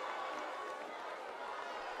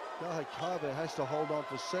 Gahakabe has to hold on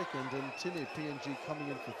for second, and Tini PNG coming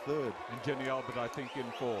in for third. And Jenny Albert, I think, in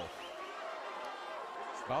fourth.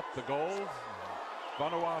 But the gold,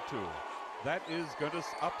 Vanuatu. That is going to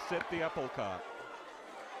upset the apple cart.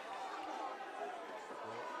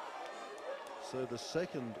 So the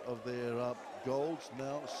second of their golds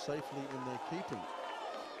now safely in their keeping.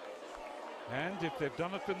 And if they've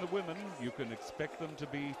done it in the women, you can expect them to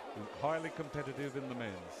be highly competitive in the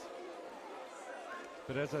men's.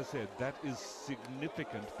 But as I said, that is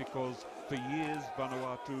significant because for years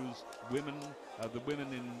Vanuatu's women, the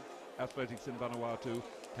women in athletics in Vanuatu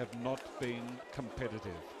have not been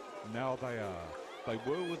competitive. Now they are. They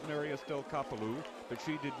were with Marius Del Capelou, but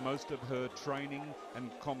she did most of her training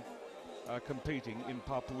and competing in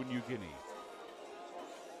Papua New Guinea.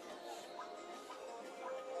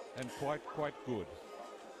 And quite good.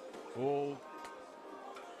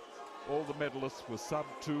 All the medalists were sub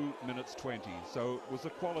 2 minutes 20, so it was a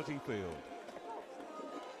quality field.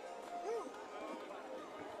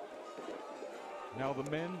 Now the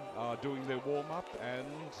men are doing their warm-up, and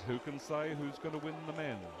who can say who's going to win the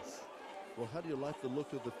men's? Well, how do you like the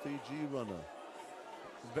look of the Fiji runner?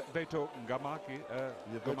 Beto Ngamaki.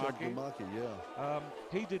 Gamaki, yeah.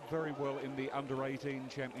 He did very well in the under-18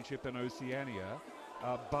 championship in Oceania,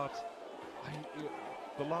 but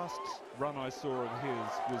the last run I saw of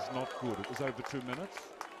his was not good. It was over 2 minutes.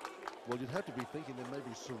 Well, you'd have to be thinking that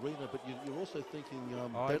maybe Serena, but you're also thinking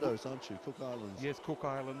Beddoes, aren't you? Cook Islands. Yes, Cook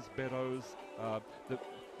Islands, Beddoes.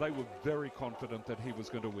 They were very confident that he was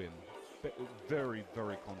going to win. Very,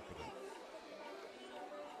 very confident.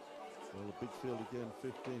 Well, a big field again,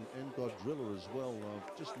 15. And Godrilla as well.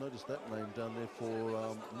 Just noticed that name down there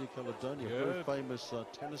for New Caledonia. Yeah. Very famous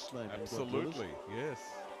tennis name. Absolutely, yes.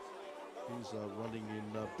 He's running in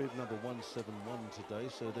bib number 171 today,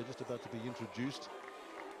 so they're just about to be introduced.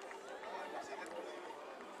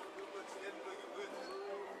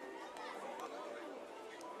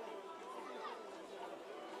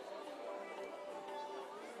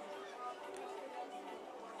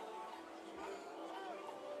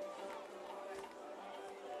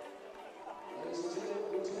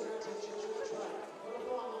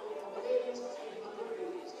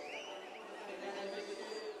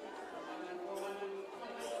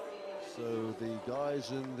 So the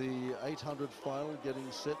guys in the 800 final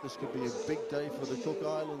getting set. This could be a big day for the Cook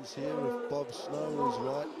Islands here if Bob Snow is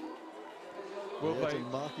right. Well,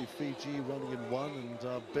 Marky Fiji running in 1 and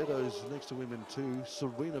Beddoes next to him in 2.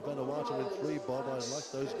 Serena Vanuatu in 3, Bob. I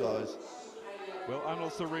like those guys. Well,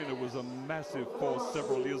 Arnold Serena was a massive force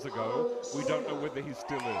several years ago. We don't know whether he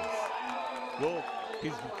still is. Well,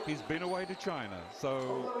 he's been away to China,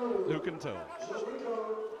 so who can tell?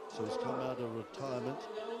 So he's come out of retirement.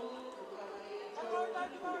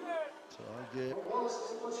 So I get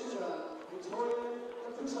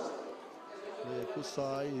Leah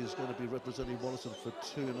Kusai is going to be representing Wallace and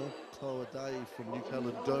Fortuna. Toadei from New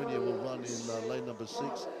Caledonia will run in lane number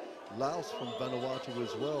 6. Laos from Vanuatu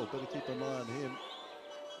as well. Better keep an eye on him.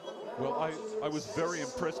 Well, I was very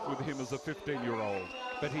impressed with him as a 15-year-old,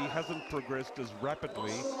 but he hasn't progressed as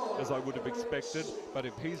rapidly as I would have expected. But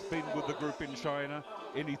if he's been with the group in China,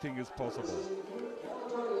 anything is possible.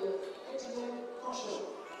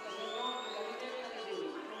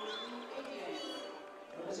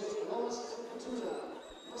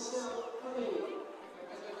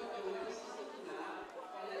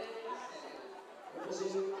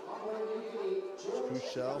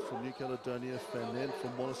 Kushal from New Caledonia, Fanen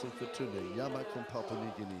from Wallace and Fortuna, Yamak from Papua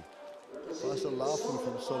New Guinea, Faisalafu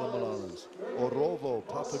from Solomon Islands, Orovo,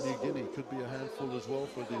 Papua New Guinea, could be a handful as well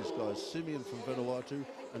for these guys. Simeon from Vanuatu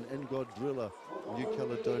and Ngod Driller, New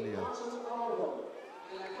Caledonia.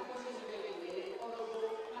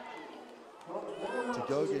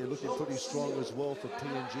 Tagoge looking pretty strong as well for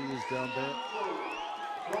PNG is down there.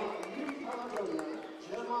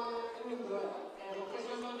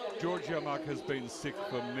 George Yamak has been sick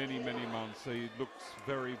for many, many months. He looks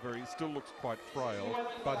still looks quite frail,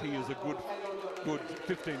 but he is a good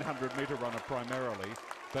 1500 metre runner primarily.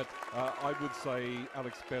 But I would say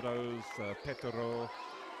Alex Beddoes, Petero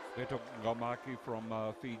Gomaki from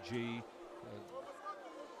Fiji.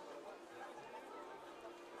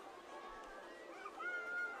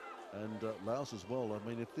 And Laos as well. I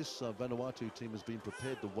mean, if this Vanuatu team has been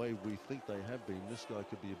prepared the way we think they have been, this guy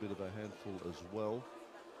could be a bit of a handful as well.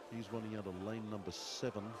 He's running out of lane number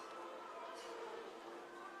 7.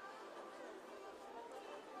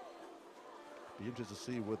 Be interested to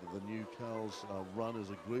see whether the new Cals run as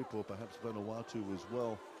a group or perhaps Vanuatu as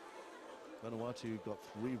well. Vanuatu got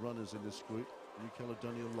 3 runners in this group. New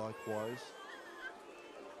Caledonia likewise.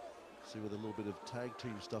 See whether a little bit of tag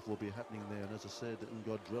team stuff will be happening there. And as I said,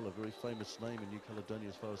 Ngod Driller, a very famous name in New Caledonia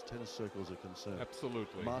as far as tennis circles are concerned.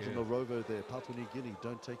 Absolutely. Martin yeah. Orovo there, Papua New Guinea.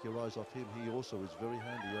 Don't take your eyes off him. He also is very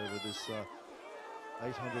handy over this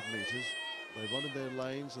 800 metres. They run in their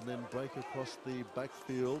lanes and then break across the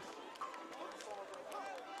backfield.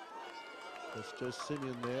 That's Joe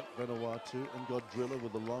Simeon there, Vanuatu, Ngod Driller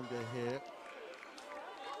with the longer hair.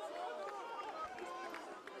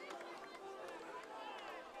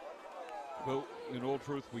 Well, in all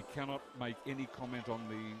truth, we cannot make any comment on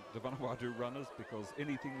the Vanuatu runners because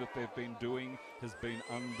anything that they've been doing has been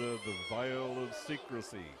under the veil of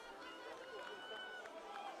secrecy.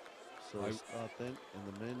 So start then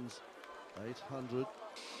in the men's 800.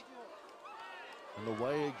 And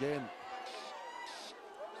away again.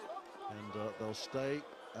 And they'll stay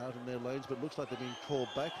out in their lanes, but looks like they're being called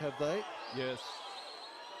back, have they? Yes.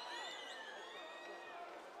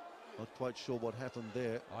 Not quite sure what happened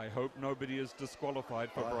there. I hope nobody is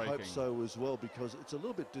disqualified for I braking. hope so as well, because it's a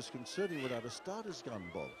little bit disconcerting without a starter's gun,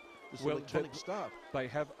 Bob. This Well, electronic start. They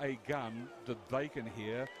have a gun that they can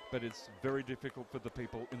hear, but it's very difficult for the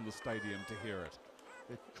people in the stadium to hear it.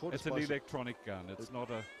 It's an electronic gun. It's not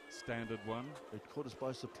a standard one. It caught us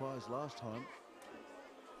by surprise last time.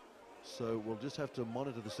 So we'll just have to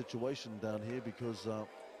monitor the situation down here because...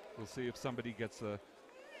 we'll see if somebody gets a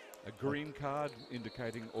green card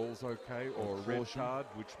indicating all's okay, or a red card,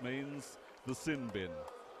 which means the sin bin.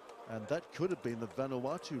 And that could have been the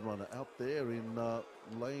Vanuatu runner out there in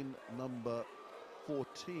lane number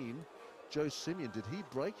 14. Joe Simeon, did he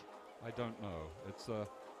break? I don't know.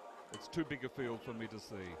 It's too big a field for me to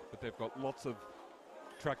see. But they've got lots of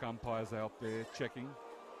track umpires out there checking.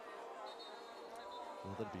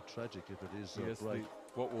 Well, that'd be tragic if it is yes, break.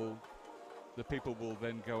 the people will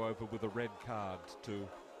then go over with a red card to...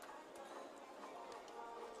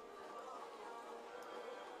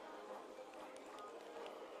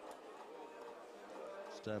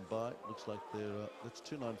 Stand by. Looks like they're... that's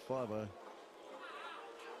 295.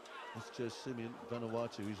 That's Joe Simeon,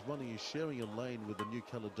 Vanuatu. He's running, he's sharing a lane with the New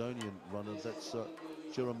Caledonian runner. That's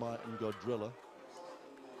Jeremiah Ngodrilla.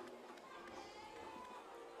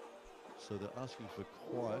 So they're asking for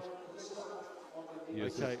quiet.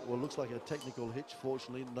 Yes, okay, well, looks like a technical hitch.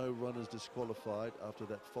 Fortunately, no runners disqualified after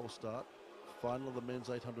that false start. Final of the men's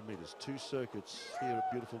 800 metres. 2 circuits here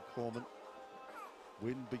at beautiful Corman.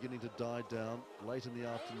 Wind beginning to die down late in the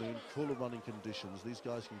afternoon. Cooler running conditions. These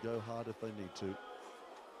guys can go hard if they need to.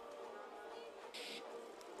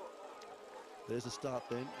 There's a start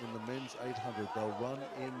then in the men's 800. They'll run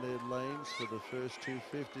in their lanes for the first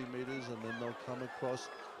 250 metres and then they'll come across.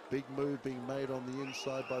 Big move being made on the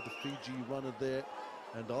inside by the Fiji runner there.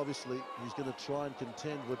 And obviously he's going to try and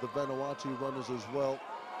contend with the Vanuatu runners as well.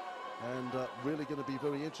 And really going to be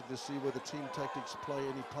very interested to see whether team tactics play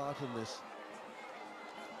any part in this.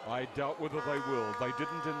 I doubt whether they will. They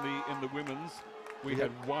didn't in the women's. We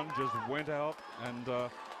had one just went out, and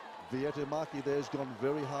Vietemaki there's gone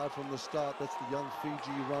very hard from the start. That's the young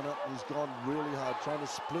Fiji runner. He's gone really hard, trying to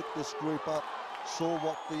split this group up. Saw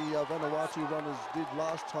what the Vanuatu runners did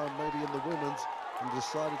last time, maybe in the women's, and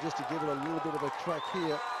decided just to give it a little bit of a crack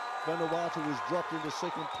here. Vanuatu was dropped into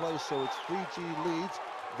second place, so it's Fiji leads.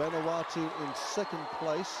 Vanuatu in second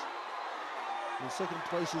place. In second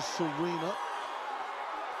place is Serena.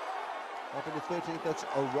 Up in the 13th, that's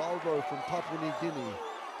Aralvo from Papua New Guinea.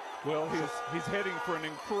 well, he's heading for an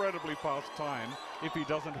incredibly fast time if he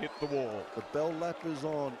doesn't hit the wall. The bell lap is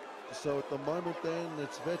on. So at the moment then,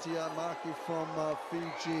 it's Vetiamaki from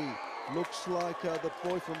Fiji. Looks like the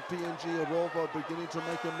boy from PNG, Aralvo, beginning to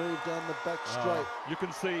make a move down the back straight. You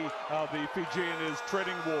can see the Fijian is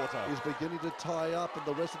treading water. He's beginning to tie up, and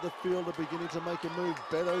the rest of the field are beginning to make a move.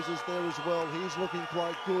 Beddoes is there as well. He's looking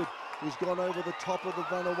quite good. He's gone over the top of the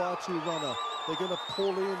Vanuatu runner. They're going to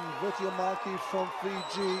pull in Vetiamaki from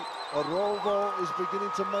Fiji. Aralvo is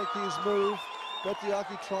beginning to make his move.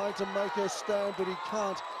 Vetiaki trying to make a stand, but he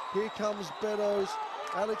can't. Here comes Beddoes.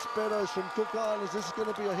 Alex Beddoes from Cook Islands. This is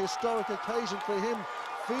going to be a historic occasion for him.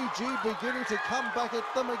 Fiji beginning to come back at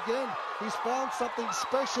them again. He's found something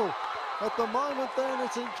special. At the moment then,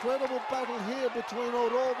 it's an incredible battle here between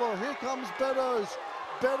Aralvo. Here comes Beddoes.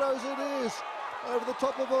 Beddoes it is. Over the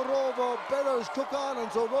top of Aralvo, Beddoes, Cook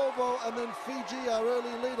Islands, Aralvo, and then Fiji, our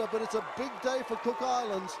early leader. But it's a big day for Cook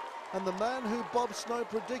Islands. And the man who Bob Snow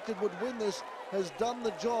predicted would win this has done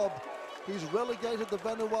the job. He's relegated the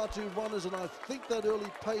Vanuatu runners, and I think that early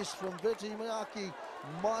pace from Vetiamaki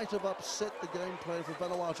might have upset the game plan for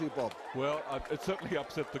Vanuatu, Bob. Well, it certainly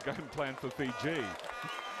upset the game plan for Fiji.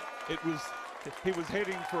 He was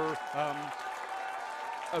heading for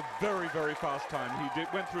a very, very fast time. He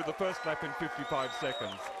went through the first lap in 55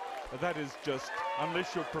 seconds. That is just,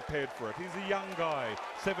 unless you're prepared for it. He's a young guy,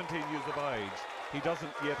 17 years of age. He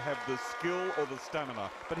doesn't yet have the skill or the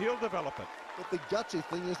stamina, but he'll develop it. But the gutsy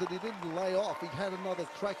thing is that he didn't lay off. He had another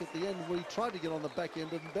crack at the end where he tried to get on the back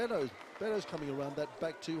end of Beddoes. Beddoes coming around that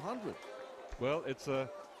back 200. Well, it's the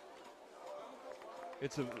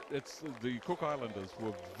Cook Islanders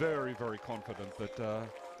were very, very confident that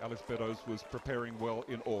Alex Beddoes was preparing well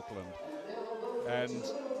in Auckland. And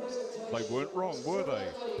they weren't wrong, were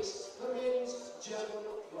they?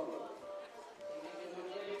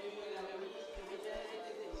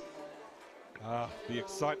 The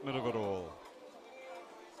excitement of it all.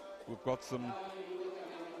 We've got some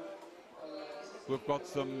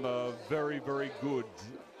very, very good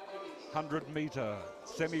 100-meter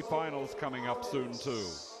semi-finals coming up soon too.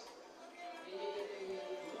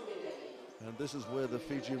 And this is where the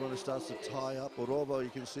Fiji runner starts to tie up. Aralvo, you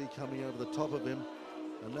can see coming over the top of him.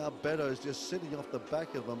 And now Beddoes just sitting off the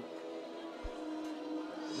back of him.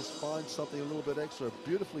 Just finds something a little bit extra.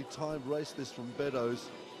 Beautifully timed race this from Beddoes.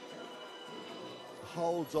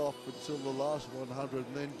 Holds off until the last 100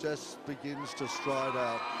 and then just begins to stride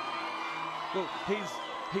out. Well,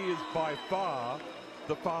 he is by far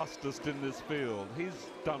the fastest in this field. He's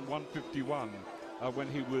done 151 when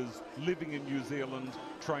he was living in New Zealand,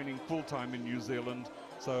 training full-time in New Zealand,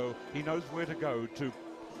 so he knows where to go to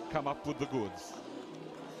come up with the goods.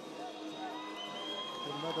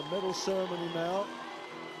 Another medal ceremony now.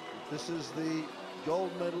 This is the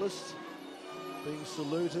gold medalist being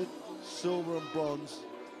saluted, silver and bronze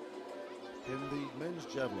in the men's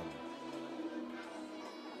javelin.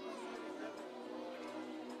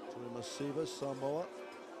 Tuimasiva, Samoa,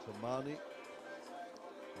 Tamani,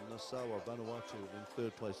 and Nassau, Vanuatu in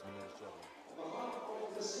third place in the men's javelin. On behalf of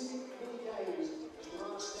the Pacific Games, Mr.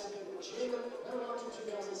 Mark Stafford, Chairman, Van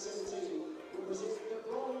 2017, who presents the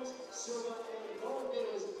bronze, silver and gold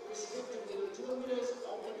medals respectively to the winners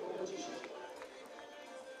of the competition.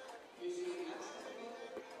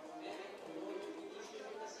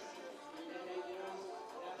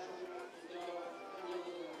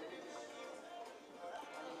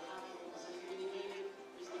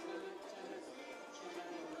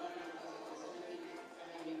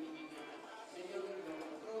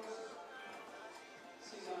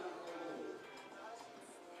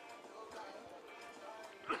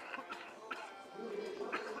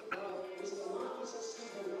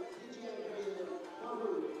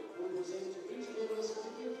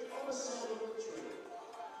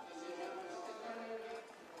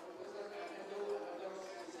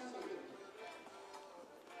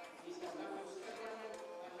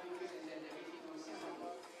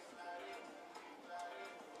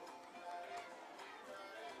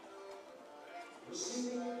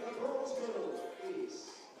 Receiving the bronze medal is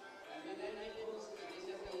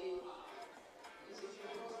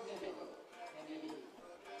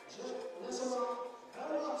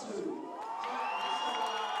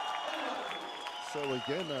So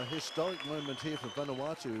again, a historic moment here for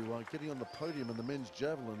Vanuatu, getting on the podium in the men's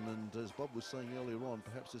javelin, and as Bob was saying earlier on,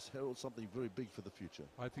 perhaps this heralds something very big for the future.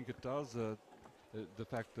 I think it does. The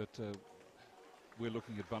fact that we're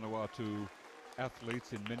looking at Vanuatu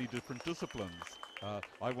athletes in many different disciplines.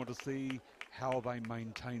 I want to see how they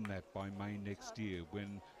maintain that by May next year,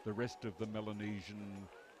 when the rest of the Melanesian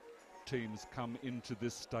teams come into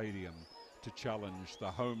this stadium to challenge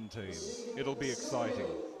the home team. It'll be exciting.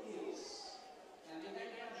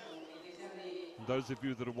 And those of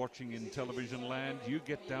you that are watching in television land, you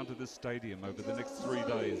get down to this stadium over the next 3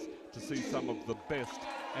 days to see some of the best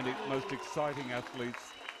and most exciting athletes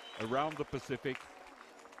around the Pacific,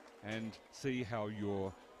 and see how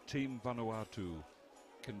your Team Vanuatu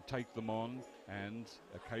can take them on and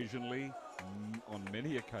occasionally, on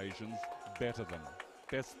many occasions, better them,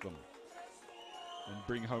 best them, and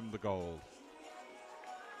bring home the gold.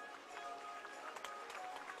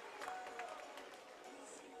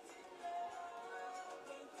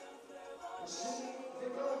 Receiving the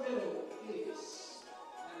gold medal is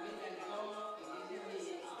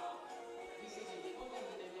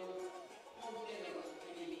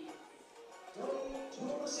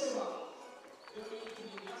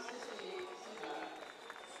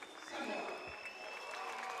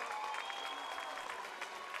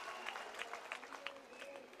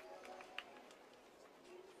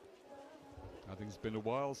I think it's been a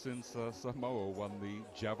while since Samoa won the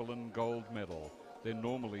javelin gold medal. They're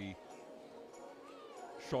normally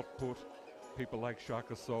shot put, people like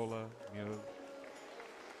Shaka Sola, you know,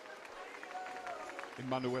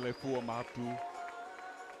 Emanuele Fuamatu,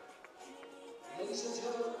 Ladies and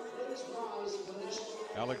gentlemen, please rise for the national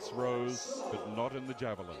Alex Rose, but not in the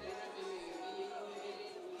javelin.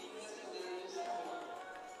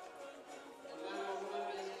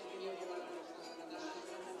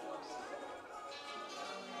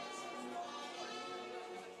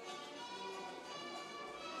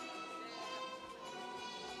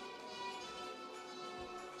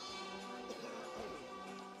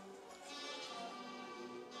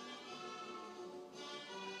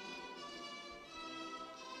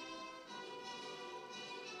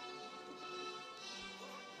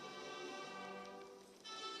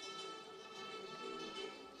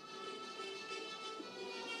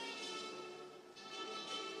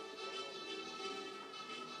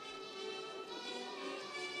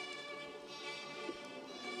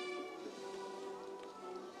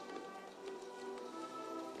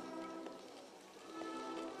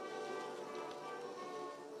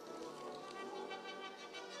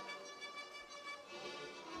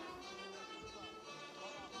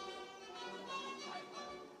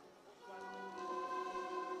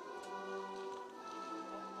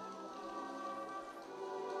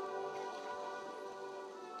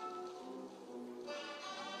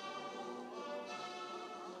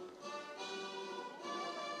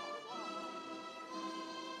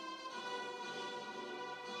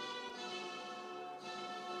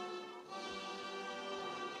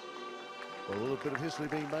 Well, a little bit of history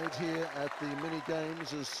being made here at the mini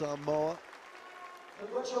games as Samoa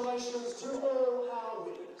Congratulations to all our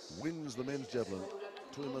winners. wins the men's javelin.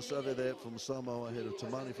 Tui Masave there from Samoa, ahead of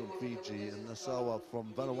Tamani from Fiji, and Nasawa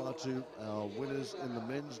from Vanuatu, our winners in the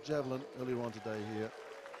men's javelin earlier on today here.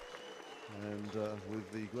 And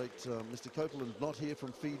with the great Mr. Copeland not here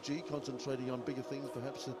from Fiji, concentrating on bigger things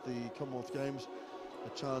perhaps at the Commonwealth Games, a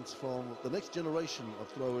chance from the next generation of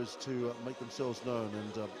throwers to make themselves known,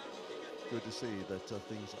 and good to see that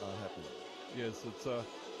things are happening. Yes,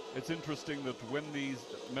 it's interesting that when these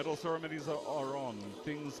medal ceremonies are on,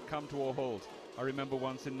 things come to a halt. I remember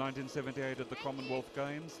once in 1978 at the Commonwealth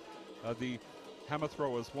Games, the hammer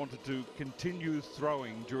throwers wanted to continue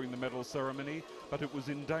throwing during the medal ceremony, but it was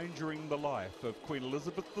endangering the life of Queen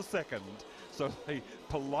Elizabeth II, so they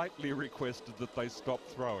politely requested that they stop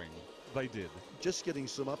throwing. They did. Just getting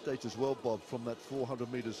some updates as well, Bob, from that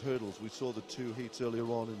 400 metres hurdles. We saw the two heats earlier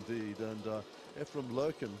on indeed, and Ephraim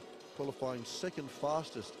Lurkin qualifying second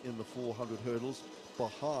fastest in the 400 hurdles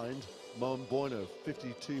behind Moen Boino,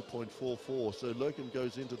 52.44. So Lurkin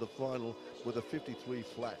goes into the final with a 53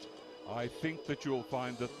 flat. I think that you'll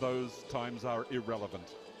find that those times are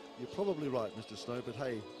irrelevant. You're probably right, Mr. Snow, but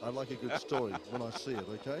hey, I like a good story when I see it,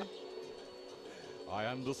 okay? I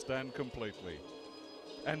understand completely.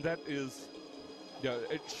 And that is,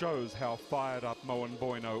 it shows how fired up Moen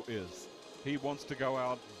Boino is. He wants to go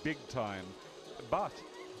out big time. But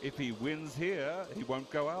if he wins here, he won't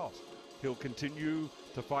go out. He'll continue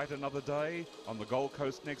to fight another day on the Gold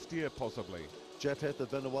Coast next year, possibly. Japhet of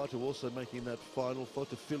Vanuatu also making that final.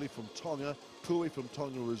 Fotafili from Tonga, Pui from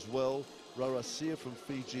Tonga as well, Rarasia from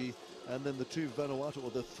Fiji, And then the two Vanuatu,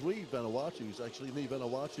 or the three Vanuatus actually, the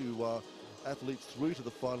Vanuatu athletes through to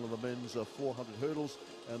the final of the men's 400 hurdles,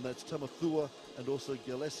 and that's Tamathua and also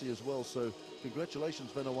Gillespie as well. So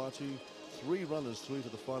congratulations Vanuatu, 3 runners through to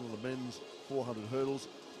the final of the men's 400 hurdles.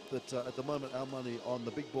 That at the moment our money on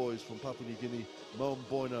the big boys from Papua New Guinea, Moen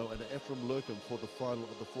Boino and Ephraim Lurkham for the final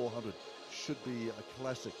of the 400. Should be a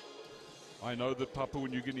classic. I know that Papua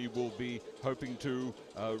New Guinea will be hoping to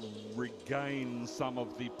regain some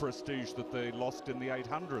of the prestige that they lost in the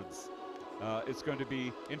 800s. It's going to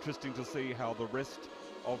be interesting to see how the rest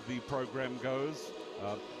of the program goes.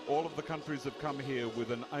 All of the countries have come here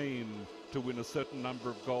with an aim to win a certain number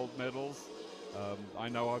of gold medals. I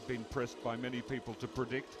know I've been pressed by many people to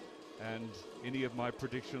predict, and any of my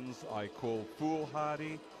predictions I call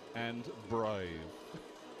foolhardy and brave.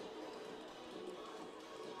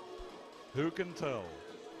 Who can tell?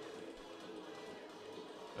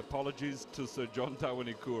 Apologies to Sir John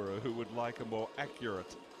Tawanikura, who would like a more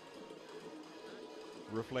accurate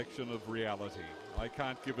reflection of reality. I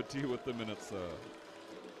can't give it to you at the minute, sir.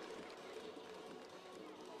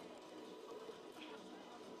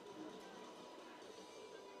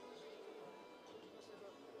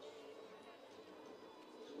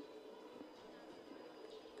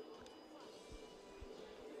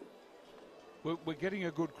 We're getting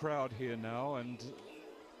a good crowd here now, and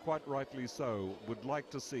quite rightly so. Would like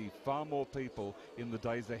to see far more people in the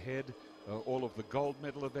days ahead. All of the gold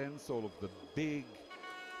medal events, all of the big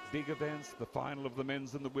events, the final of the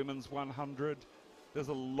men's and the women's 100. There's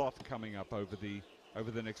a lot coming up over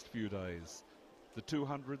the next few days. The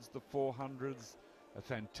 200s, the 400s, a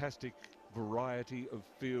fantastic variety of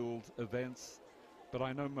field events. But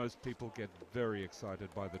I know most people get very excited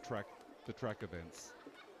by the track events.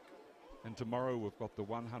 And tomorrow we've got the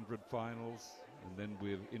 100 finals, and then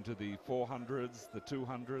we're into the 400s, the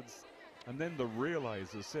 200s, and then the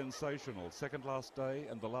relays are sensational. Second last day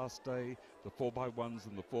and the last day, the 4x1s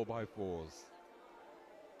and the 4x4s.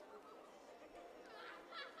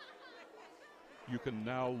 You can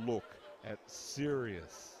now look at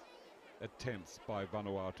serious attempts by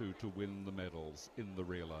Vanuatu to win the medals in the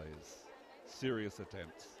relays. Serious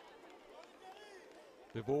attempts.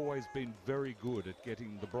 They've always been very good at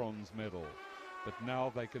getting the bronze medal, but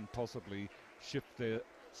now they can possibly shift their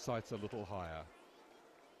sights a little higher.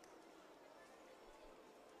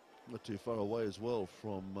 Not too far away as well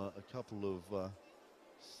from a couple of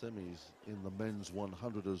semis in the men's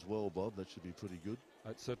 100 as well, Bob. That should be pretty good.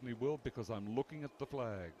 It certainly will, because I'm looking at the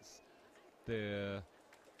flags. They're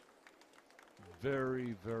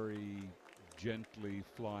very, very gently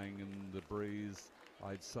flying in the breeze.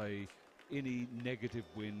 I'd say any negative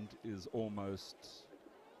wind is almost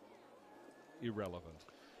irrelevant.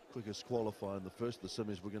 Quickest qualifier in the first of the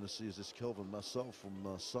semis we're going to see is this Kelvin Marcel from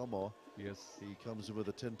Samoa. Yes. He comes in with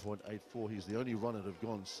a 10.84. He's the only runner to have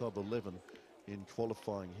gone sub 11 in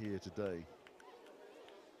qualifying here today.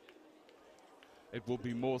 It will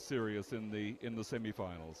be more serious in the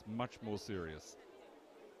semi-finals, much more serious.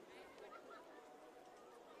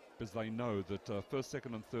 Because they know that first,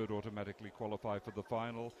 second and third automatically qualify for the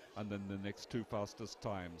final, and then the next 2 fastest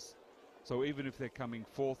times. So even if they're coming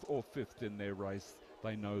 4th or 5th in their race,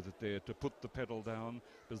 they know that they're to put the pedal down,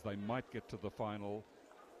 because they might get to the final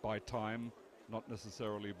by time, not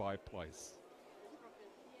necessarily by place.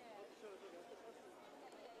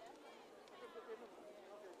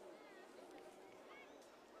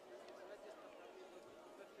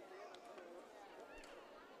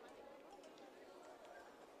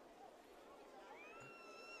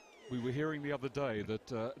 We were hearing the other day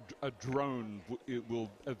that a drone will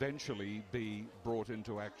eventually be brought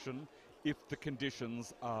into action if the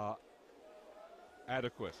conditions are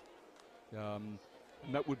adequate. And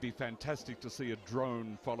that would be fantastic to see a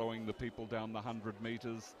drone following the people down the 100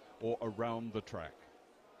 meters or around the track.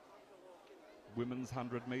 Women's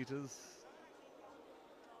 100 meters,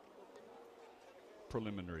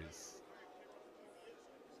 preliminaries.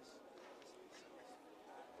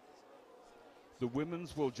 The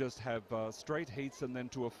women's will just have straight heats and then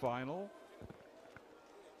to a final.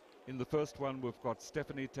 In the first one, we've got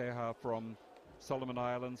Stephanie Teha from Solomon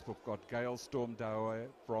Islands. We've got Gail Stormdower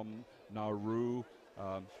from Nauru.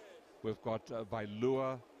 We've got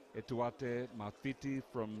Vailua Etuate Mafiti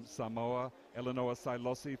from Samoa. Eleanor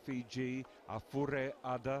Sailosi, Fiji. Afure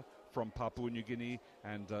Ada from Papua New Guinea.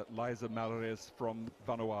 And Liza Malares from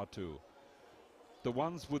Vanuatu. The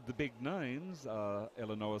ones with the big names are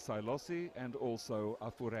Eleanor Sailosi and also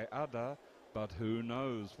Afure Ada, but who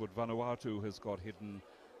knows what Vanuatu has got hidden,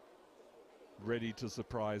 ready to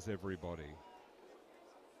surprise everybody.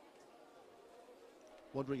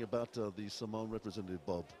 Wondering about the Samoan representative,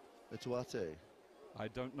 Bob. Etuate. I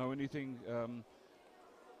don't know anything.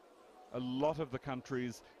 A lot of the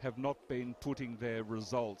countries have not been putting their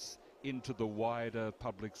results into the wider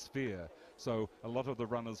public sphere. So a lot of the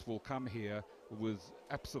runners will come here with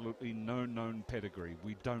absolutely no known pedigree.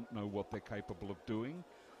 We don't know what they're capable of doing.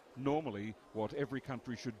 Normally, what every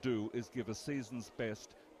country should do is give a season's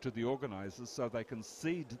best to the organisers so they can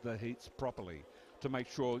seed the heats properly to make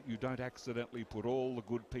sure you don't accidentally put all the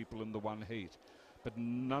good people in the one heat. But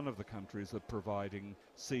none of the countries are providing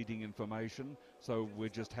seeding information, so we're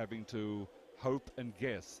just having to hope and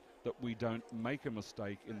guess that we don't make a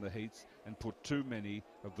mistake in the heats and put too many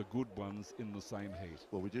of the good ones in the same heat.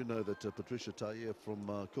 Well, we do know that Patricia Taia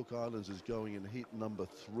from Cook Islands is going in heat number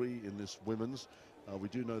 3 in this women's. We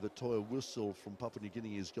do know that Toya Whistle from Papua New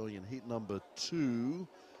Guinea is going in heat number 2.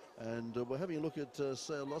 And we're having a look at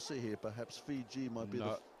Seolose here. Perhaps Fiji might be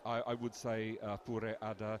I would say Pure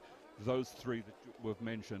Ada. Those 3 that we've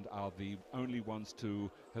mentioned are the only ones to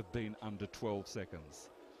have been under 12 seconds.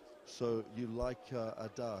 So you like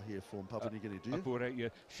Ada here from Papua New Guinea, do you? Apure, yeah.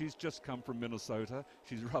 She's just come from Minnesota.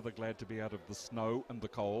 She's rather glad to be out of the snow and the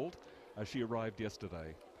cold. She arrived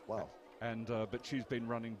yesterday. Wow. And but she's been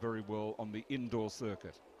running very well on the indoor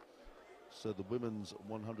circuit. So the women's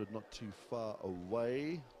 100 not too far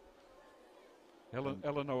away.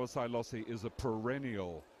 Eleanor Seolose is a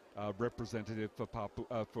perennial representative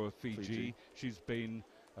for Fiji. She's been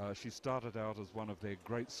she started out as one of their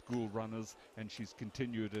great school runners, and she's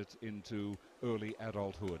continued it into early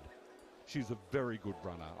adulthood. She's a very good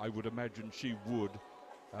runner. I would imagine she would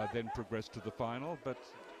then progress to the final, but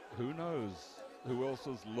who knows who else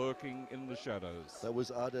is lurking in the shadows. That was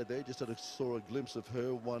Ada there. Just saw a glimpse of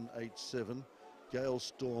her, 187. Gale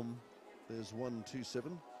Storm, there's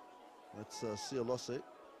 127. That's Seolose,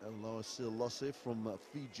 Eleanor Seolose from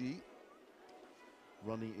Fiji,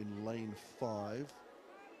 running in lane 5.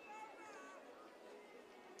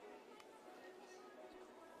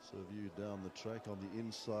 So view down the track. On the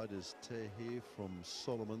inside is Tehe from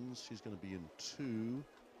Solomons. She's going to be in 2.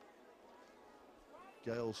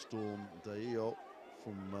 Gale Storm Daio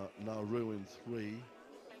from Nauru in 3.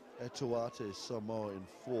 Etuate Samoa in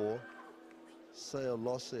 4.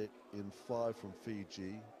 Seolose in 5 from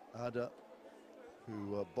Fiji. Ada,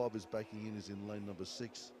 who Bob is backing in, is in lane number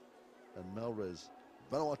 6. And Malrez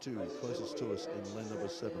Vanuatu closest to us in lane number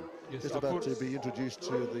 7. Yes, just about to be introduced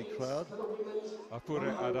to the crowd. Apure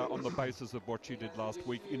Ada on the basis of what she did last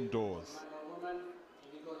week indoors.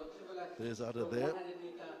 There's Ada there.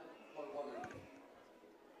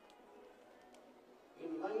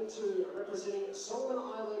 In lane 2, representing Solomon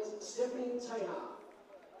Islands, Stephanie Teha.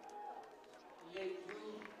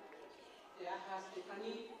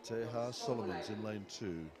 Teha Solomons in lane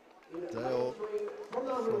 2. Dale from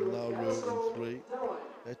Nauru in 3.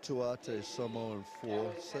 Etuate Samoa in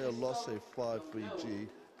 4. Seolose 5 Fiji.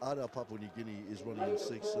 Ada Papua New Guinea is running in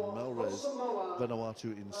 6. And Malrez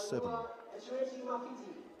Vanuatu in 7.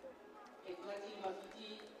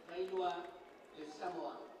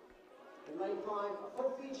 In lane 5,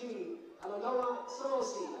 for Fiji, Alanoa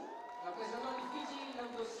Solosi.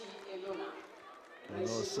 And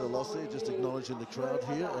Seolose just acknowledging the crowd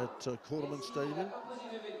here at Quarterman Stadium.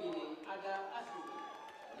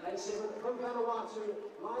 Lane 7, from Vanuatu,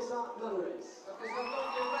 Liza Malrez.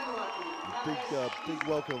 Big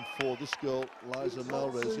welcome for this girl, Liza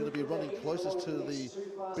Malrez. Going to be running closest to the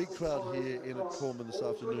big crowd here in Quarterman this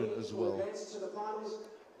afternoon as well. To the finals,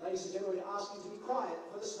 ladies and gentlemen, we ask you to be quiet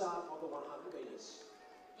for the start of the 100 metres.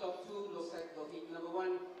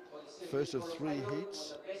 First of 3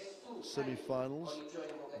 heats, semi-finals,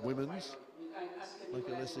 women's.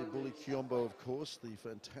 Makalese Bully Kiombo, of course, the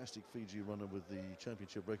fantastic Fiji runner with the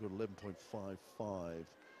championship record 11.55.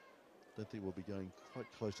 Don't think we'll be going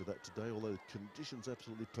quite close to that today, although the conditions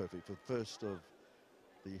absolutely perfect for the first of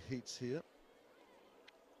the heats here.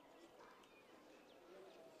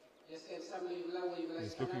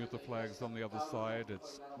 He's looking at the flags on the other side.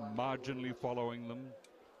 It's marginally following them,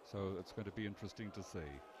 so it's going to be interesting to see.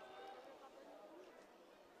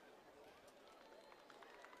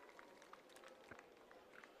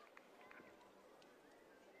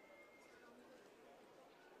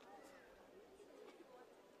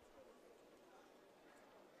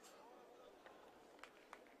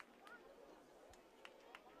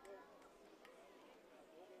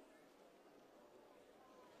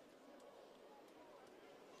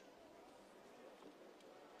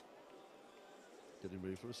 Getting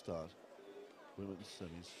ready for a start. Women's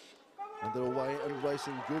semis. And they're away and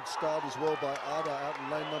racing. Good start as well by Ada out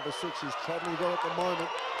in lane number 6. He's travelling well at the moment.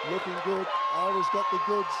 Looking good. Ada's got the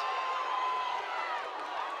goods.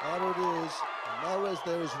 Ada it is. Malrez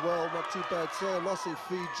there as well. Not too bad. Seolose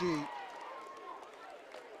Fiji.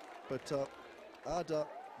 But Ada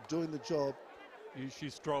doing the job. She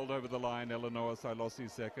strolled over the line. Eleanor Sailosi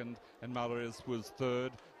second, and Malarez was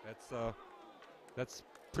third. That's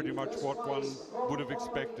pretty much what one would have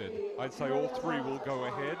expected. I'd say all three will go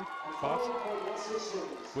ahead, but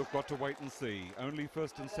we've got to wait and see. Only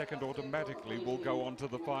first and second automatically will go on to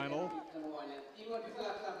the final.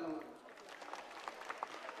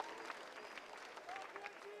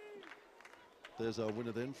 There's our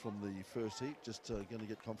winner then from the first heat, just going to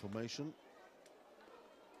get confirmation.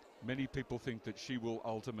 Many people think that she will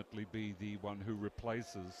ultimately be the one who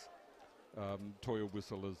replaces Toya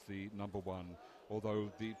Whistle as the number one,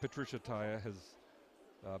 although the Patricia Taya has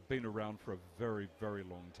been around for a very, very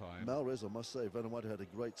long time. Malarez, I must say, Vanuatu had a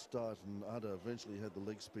great start, and Ada eventually had the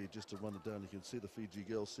leg speed just to run it down. You can see the Fiji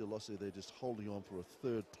girl, Sialose, they're just holding on for a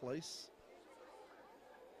third place.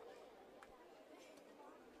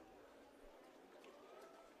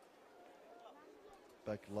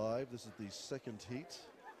 Back live, this is the second heat.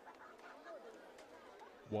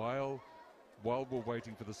 While we're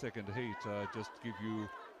waiting for the second heat, just give you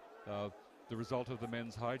the result of the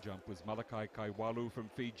men's high jump was Malakai Kaiwalu from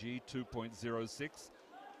Fiji, 2.06.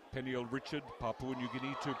 Peniel Richard, Papua New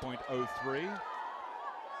Guinea, 2.03.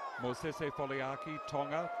 Mosese Foliaki,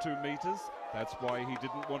 Tonga, 2 meters. That's why he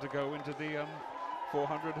didn't want to go into the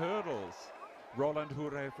 400 hurdles. Roland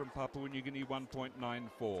Hure from Papua New Guinea,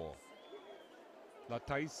 1.94.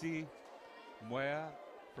 Lataisi Mwea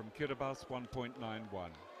from Kiribati,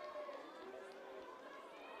 1.91.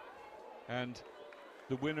 And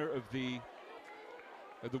the winner of the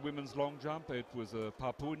women's long jump, it was a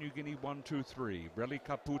Papua New Guinea 123. Reli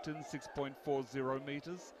Kaputin, 6.40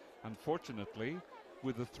 meters. Unfortunately,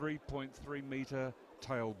 with a 3.3 meter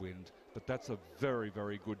tailwind, but that's a very,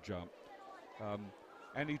 very good jump.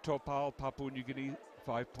 Annie Topal, Papua New Guinea,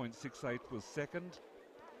 5.68 was second.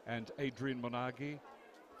 And Adrian Monagi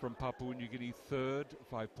from Papua New Guinea, third,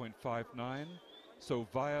 5.59.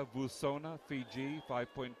 Sovaya Vusona, Fiji,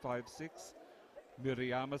 5.56.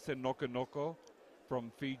 Miriama Senokonoko from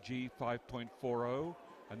Fiji, 5.40.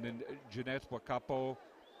 And then Jeanette Wakapo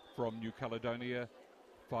from New Caledonia,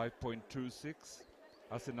 5.26.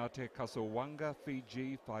 Asinate Kasowanga,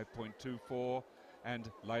 Fiji, 5.24. And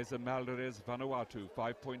Liza Malarez, Vanuatu,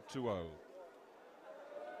 5.20. Well,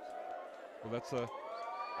 that's a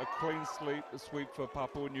clean sweep for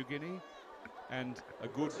Papua New Guinea and a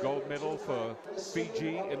good gold medal for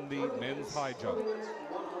Fiji in the men's high jump.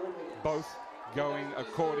 Both going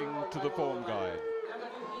according to the form guide.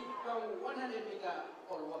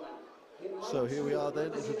 So here we are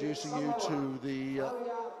then, introducing you to the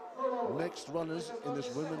next runners in this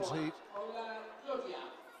women's heat.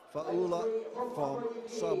 Fa'ula from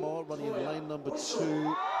Samoa running in lane number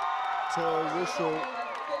 2. Toya Whistle,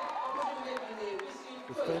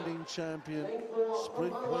 defending champion,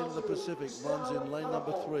 sprint queen of the Pacific, runs in lane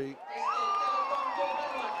number 3.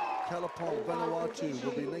 Kalapong Vanuatu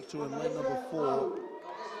will be next to in lane number 4.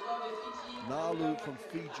 Nalu from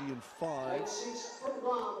Fiji in 5.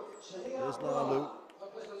 There's Nalu.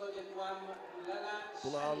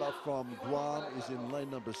 Bulala from Guam is in lane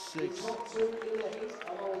number 6.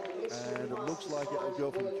 And it looks like a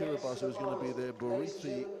girl from Kiribati is going to be there.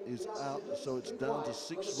 Barithi is out, so it's down to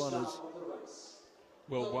 6 runners.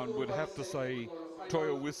 Well, one would have to say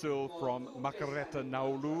Toya Whistle from Makareta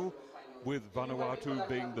Naulu, with Vanuatu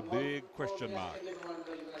being the big question mark.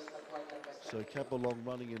 So Kapalong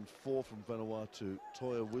running in 4 from Vanuatu.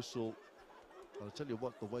 Toya Whistle. I'll tell you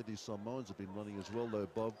what, the way these Samoans have been running as well though,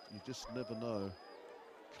 Bob, you just never know.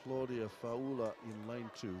 Claudia Fa'ula in lane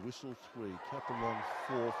 2, Whistle 3, Kapalong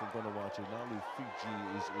 4 from Vanuatu. Nalu Fiji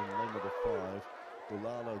is in lane number 5.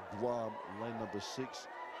 Bulala Guam lane number 6.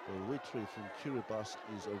 Ritri from Kiribati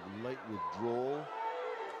is a late withdrawal.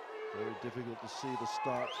 Very difficult to see the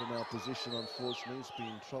start from our position, unfortunately. It's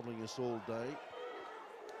been troubling us all day.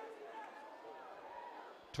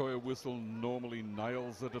 Toya Whistle normally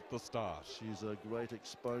nails it at the start. She's a great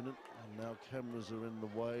exponent, and now cameras are in the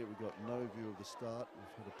way. We've got no view of the start.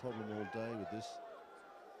 We've had a problem all day with this.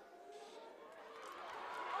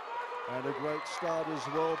 And a great start as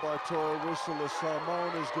well by Toya Whistle. The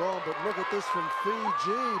Samoan is gone, but look at this from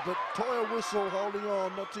Fiji. But Toya Whistle holding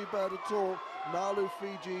on, not too bad at all. Nalu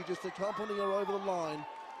Fiji just accompanying her over the line.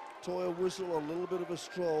 Toya Whistle, a little bit of a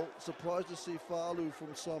stroll. Surprised to see Falu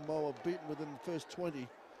from Samoa beaten within the first 20.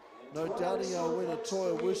 No doubting our winner,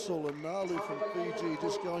 Toya Whistle, and Nalu from Fiji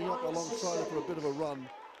just going up alongside her for a bit of a run.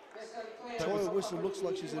 Toya Whistle looks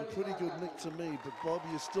like she's in pretty good nick to me, but Bob,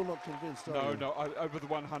 you're still not convinced, are you? No, over the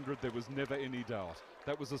 100 there was never any doubt.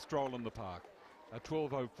 That was a stroll in the park.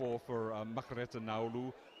 12.04 for Makareta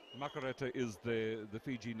Naulu. Makareta is the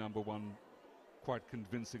Fiji #1 quite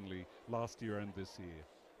convincingly last year and this year.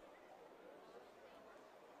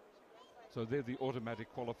 So they're the automatic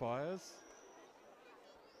qualifiers.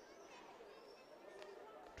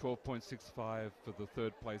 12.65 for the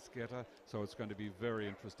third place getter, so it's going to be very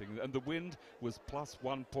interesting. And the wind was plus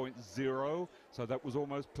 1.0, so that was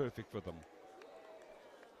almost perfect for them.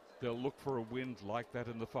 They'll look for a wind like that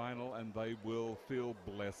in the final and they will feel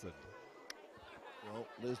blessed. Well,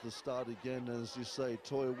 there's the start again, as you say.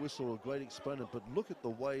 Toya Whistle, a great exponent, but look at the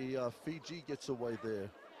way Fiji gets away there.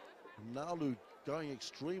 Nalu going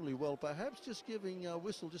extremely well, perhaps just giving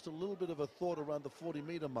Whistle just a little bit of a thought around the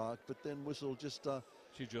 40-meter mark, but then Whistle just...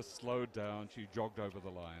 she just slowed down, she jogged over the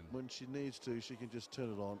line. When she needs to, she can just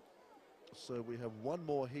turn it on. So we have one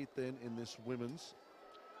more heat then in this women's.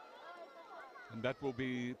 And that will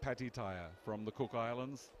be Patty Tyre from the Cook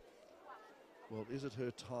Islands. Well, is it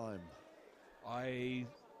her time?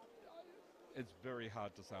 It's very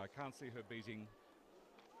hard to say. I can't see her beating.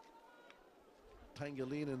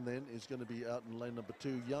 Pangilinan then is going to be out in lane number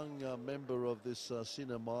 2. Young member of this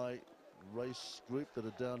Sinamai race group that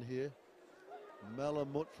are down here.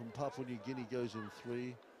 Malamut from Papua New Guinea goes in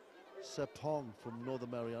 3. Sapong from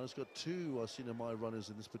Northern Marianas. Got 2 Sinamai runners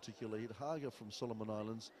in this particular heat. Haga from Solomon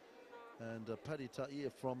Islands. And Paddy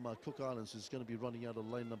Ta'ir from Cook Islands is going to be running out of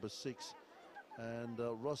lane number 6. And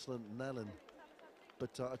Rosalind Nallen.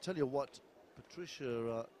 But I tell you what,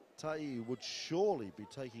 Patricia Ta'ir would surely be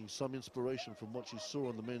taking some inspiration from what she saw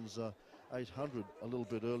on the men's 800 a little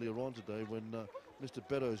bit earlier on today when Mr.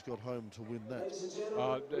 Beddoes got home to win that.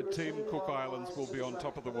 Team Cook Islands will be on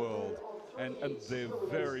top of the world. And they're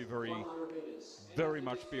very, very, very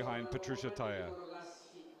much behind Patricia Ta'ir.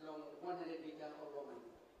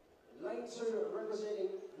 Lane 2 representing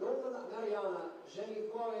Northern Mariana, Jenny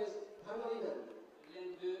Flores, Pangilinan.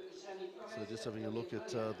 So just having a look at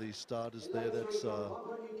the starters there. That's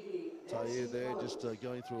Ta'ir there, just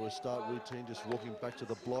going through a start routine, just walking back to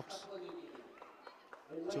the blocks.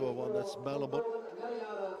 201, that's Malamut.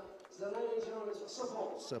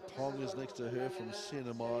 Sapong is next to her from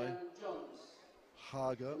Sinamai.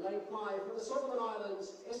 Haga. Lane 5 from the Solomon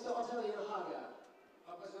Islands, Esther Otelia Haga.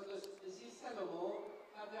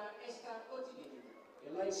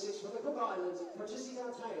 In lane 6 from the Cook Islands, Patricia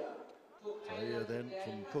Ta'ir. Ta'ir then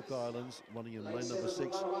from Cook Islands, running in lane number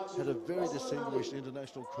 6. Had a very distinguished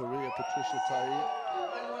international career, Patricia Ta'ir.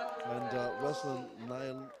 And Rosalind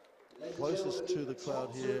Nail, closest to the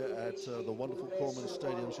crowd here at the wonderful Corman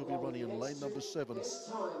Stadium. She'll be running in lane number 7.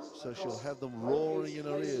 So she'll have them roaring in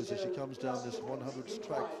her ears as she comes down this 100s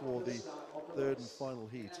track for the third and final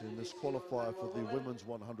heat in this qualifier for the women's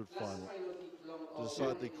 100 final to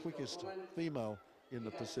decide the quickest female in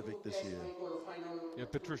the Pacific this year. Yeah,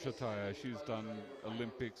 Patricia Ta'ir, she's done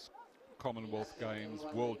Olympics, Commonwealth Games,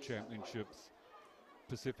 World Championships,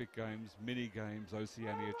 Pacific Games, Mini Games,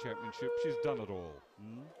 Oceania Championship. She's done it all.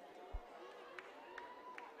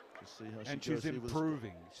 See how and she's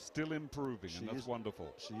improving, still improving, and that's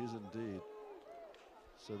wonderful. She is indeed.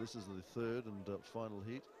 So this is the third and final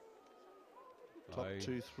heat. Top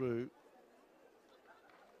 2 through.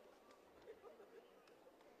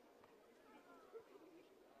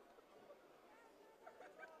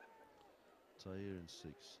 Ta'ir in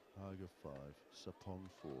 6, Haga 5, Sapong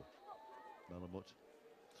 4, Malamut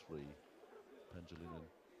 3, Pangilinan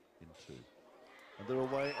in 2. And they're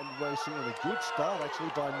away and racing, and a good start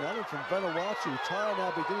actually by Nallen from Vanuatu. Ta'ir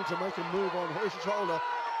now beginning to make a move on her shoulder.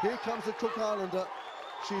 Here comes the Cook Islander.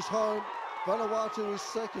 She's home. Vanuatu is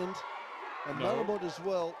second, and Malamut as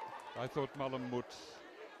well. I thought Malamut.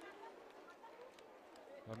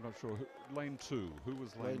 I'm not sure. Lane 2. Who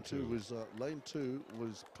was lane 2? Lane 2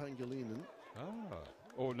 was Pangilinan.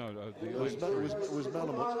 Oh no, it was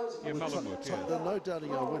Malamut. Yeah, Malamut. Yeah. There's no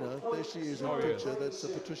doubting our winner. There she is in picture. Yes. That's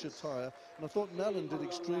Patricia Ta'ir. And I thought Nallen did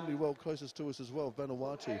extremely well, closest to us as well.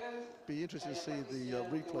 Vanuatu. Be interesting to see the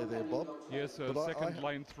replay there, Bob. Yes, second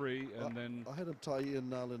lane 3, and then I had him Ta'ir,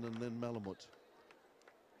 Nallen, and then Malamut.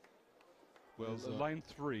 Well, lane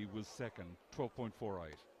 3 was second, 12.48.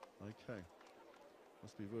 Okay.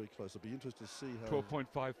 Must be very close. I'll be interested to see how.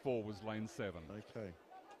 12.54 was lane 7. Okay.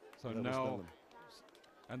 So now,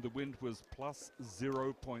 and the wind was plus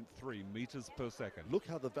 0.3 meters per second. Look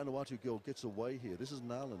how the Vanuatu girl gets away here. This is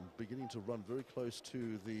Nallen beginning to run very close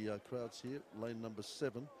to the crowds here, lane number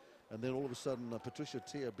 7. And then all of a sudden, Patricia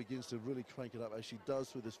Ta'ir begins to really crank it up as she does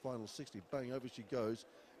through this final 60. Bang, over she goes.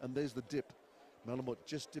 And there's the dip. Malamut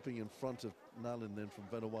just dipping in front of Nallen then from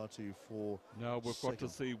Vanuatu for now we've second. got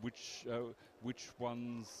to see which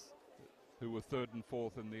ones who were 3rd and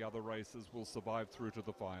 4th in the other races will survive through to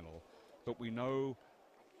the final. But we know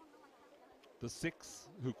the 6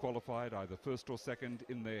 who qualified either 1st or 2nd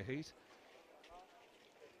in their heat.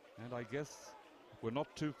 And I guess we're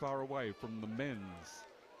not too far away from the men's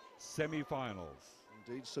semi-finals.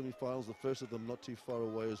 Indeed, semi-finals, the first of them not too far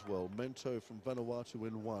away as well. Mento from Vanuatu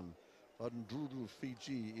in 1, Adendrudu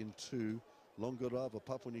Fiji in 2, Longarava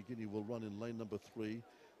Papua New Guinea will run in lane number 3.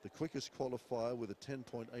 The quickest qualifier with a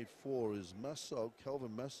 10.84 is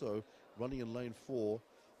Calvin Masso running in lane 4,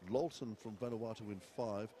 Lolton from Vanuatu in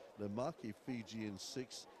 5, Nemaki Fiji in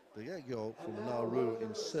 6, Diego from Nauru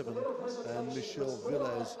in 7, and Michel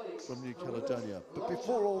Villas from New Caledonia. But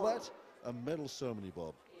before all that, a medal ceremony,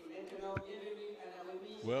 Bob.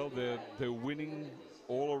 Well, they're winning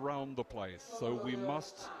all around the place, so we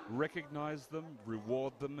must recognize them,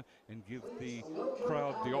 reward them, and give the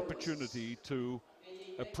crowd the opportunity to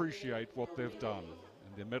appreciate what they've done.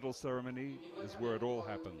 And the medal ceremony is where it all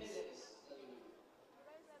happens.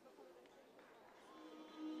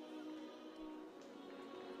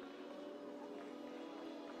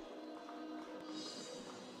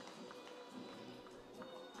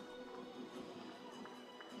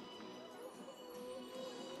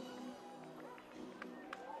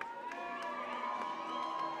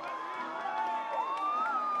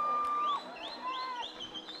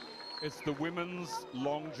 It's the women's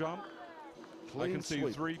long jump. I can see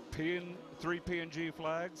three PNG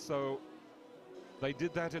flags, so they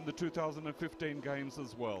did that in the 2015 games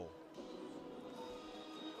as well.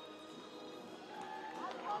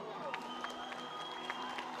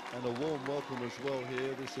 And a warm welcome as well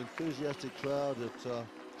here, this enthusiastic crowd at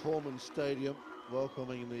Corman Stadium,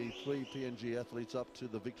 welcoming the 3 PNG athletes up to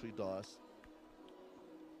the victory dais.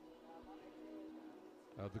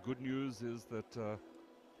 The good news is that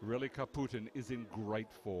Relika Putin is in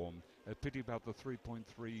great form. A pity about the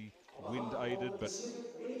 3.3 wind aided, but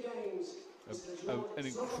an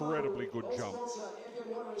incredibly good jump.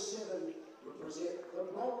 Represent the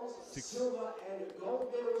bronze, silver and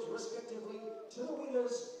gold medals respectively to the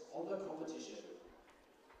winners of the competition.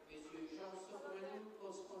 Monsieur Jean Sokomanou,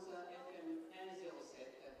 co-sponsor FM 107,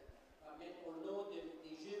 va mettre au nom des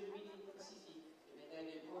Jeux Midi-Pacifique les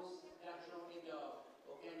médailles de bronze, d'argent et d'or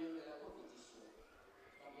aux gagnants de la compétition.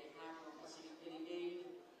 On behalf of Pacific Delegate,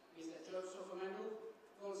 Mr. George Sokomanou,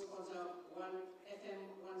 co-sponsor FM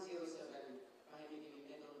 107, by giving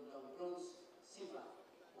medal of bronze, silver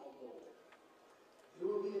or gold. He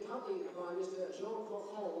will be accompanied by Mr. John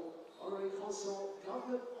Kokol, Honorary Consul,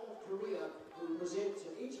 Government of Korea, who will present to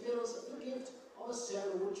each medal the gift of a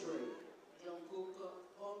sandalwood tree. John Cook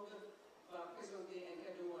Hong va présenter un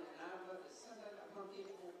cadeau en arbre de sandal planté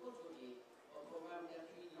au couturier au programme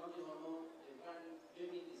d'appui de l'environnement de Van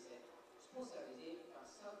 2017, sponsorisé par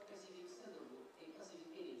South Pacific Sandalwood et Pacific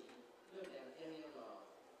Energy, le verre derrière l'or.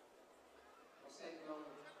 Pour 5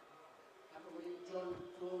 langues, accommodé John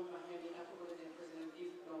Cook va accommodé d'un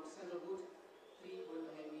représentatif dans Sandalwood, puis will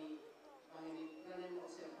Bahami Pranem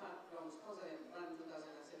Ocean Park from sponsoring Van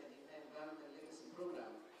 2017 and Van the Legacy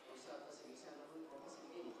Program on South Pacific Sandalwood for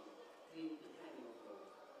Pacific Energy, Clean Defining of Gold.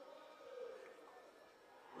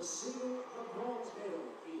 Receiving the bronze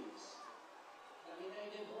medal is La médaille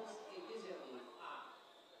de bronze est décernée à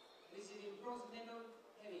receiving bronze medal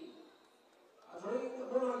heavy. Adrien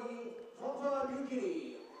Monaghi, Papua New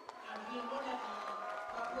Guinea. Adrien Monaghi,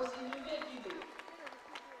 Papua New Guinea.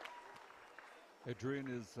 Adrian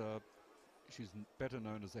is, she's better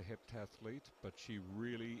known as a heptathlete, but she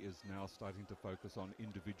really is now starting to focus on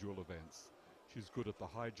individual events. She's good at the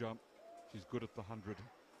high jump, she's good at the 100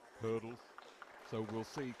 hurdles, so we'll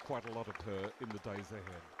see quite a lot of her in the days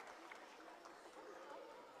ahead.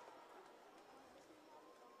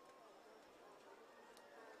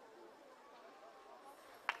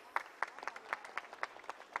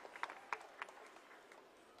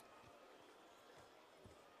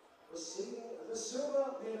 Receiving the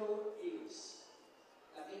silver medal is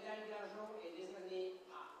La médaille d'argent est décernée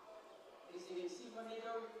à receiving silver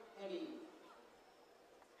medal heavy.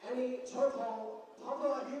 Annie Topol,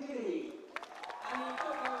 Papua New Guinea. Annie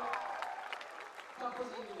Topal, Papua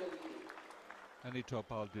New Guinea. Annie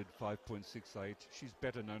Topal did 5.68. She's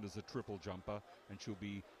better known as a triple jumper, and she'll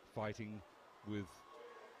be fighting with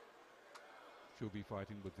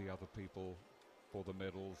the other people for the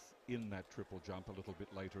medals in that triple jump a little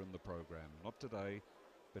bit later in the program. Not today,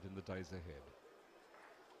 but in the days ahead.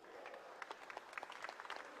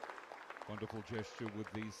 Wonderful gesture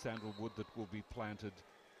with the sandalwood that will be planted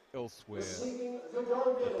elsewhere Receiving the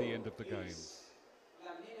gold medal at the end of the is games.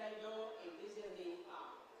 La médaille d'or est décernée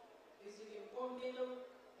à receiving gold medal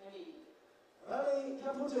heavy. Rally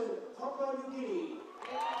Caputin, Papua New Guinea.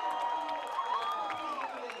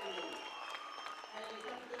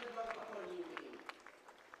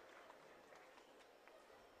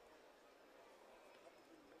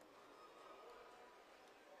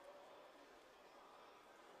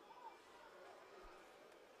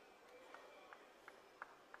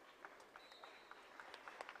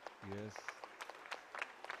 Yes.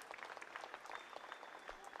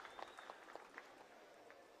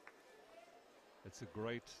 It's a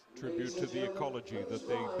great tribute to the ecology that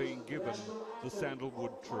they've been given, the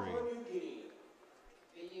sandalwood tree.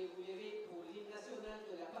 Veuillez vous lever pour l'hymne national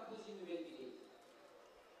de la Papouasie-Nouvelle-Guinée.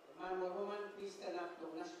 Man or woman, please stand up for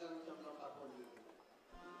national anthem of Papua-New Guinea.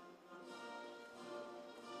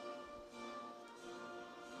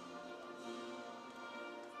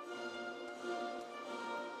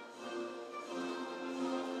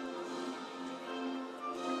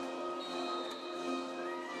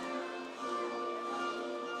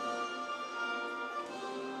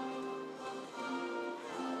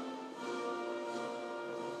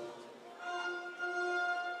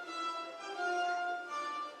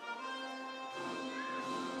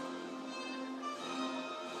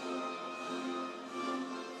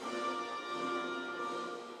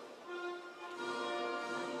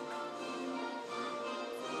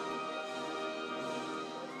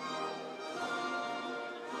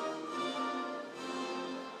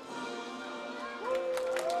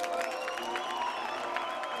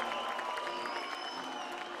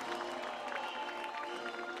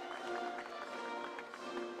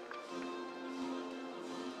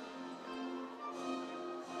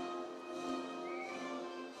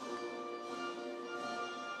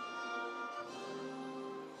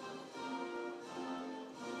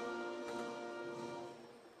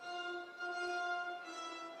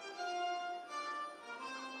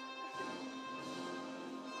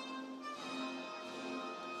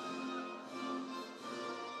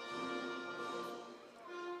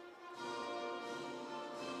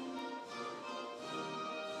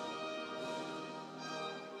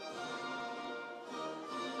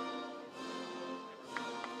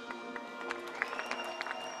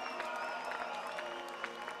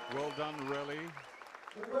 Well done, Relly,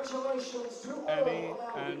 Congratulations to all Annie of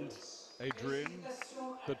our and winners. Adrian.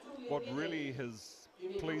 But what really has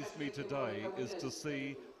pleased me today is to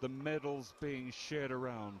see the medals being shared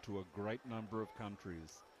around to a great number of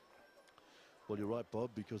countries. Well, you're right, Bob,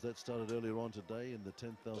 because that started earlier on today in the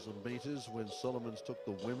 10,000 metres when Solomons took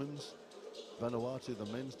the women's, Vanuatu the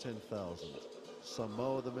men's 10,000,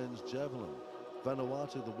 Samoa the men's javelin,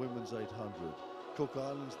 Vanuatu the women's 800, Cook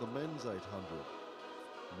Islands the men's 800,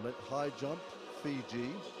 high jump, Fiji,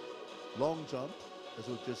 long jump, as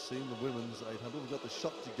we've just seen, the women's 800. We've got the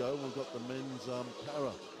shot to go. We've got the men's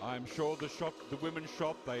para. I'm sure the women's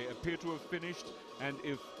shot, they appear to have finished, and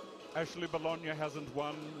if Ashley Bologna hasn't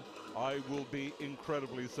won, I will be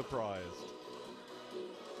incredibly surprised.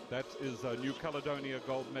 That is a New Caledonia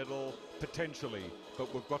gold medal, potentially,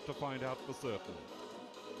 but we've got to find out for certain.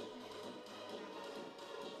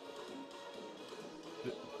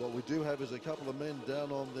 What we do have is a couple of men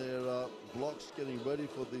down on their blocks getting ready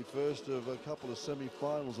for the first of a couple of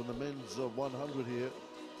semi-finals, and the men's 100 here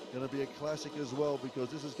going to be a classic as well, because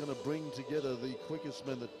this is going to bring together the quickest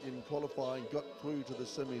men that in qualifying got through to the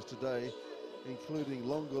semis today, including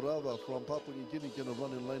Longorava from Papua New Guinea going to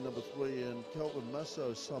run in lane number 3, and Kelvin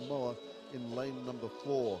Masso, Samoa, in lane number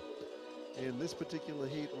 4. In this particular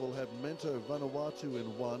heat, we'll have Mento Vanuatu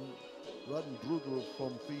in 1, Radin Druger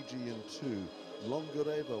from Fiji in 2,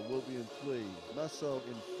 Longoreva will be in 3, Masso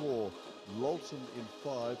in 4, Lawson in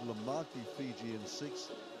 5, Lamaki Fiji in 6,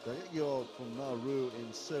 Daegyo from Nauru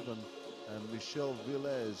in 7, and Michelle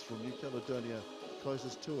Villas from New Caledonia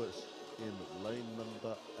closest to us in lane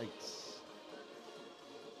number 8.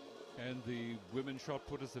 And the women's shot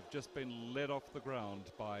putters have just been led off the ground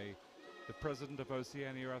by the president of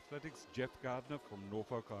Oceania Athletics, Jeff Gardner from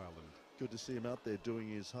Norfolk Island. Good to see him out there doing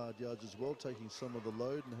his hard yards as well, taking some of the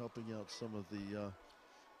load and helping out some of the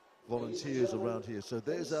volunteers around here. So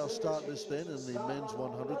there's our start list then in the men's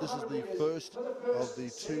 100. This is the first of the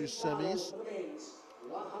 2 semis.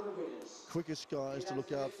 Quickest guys to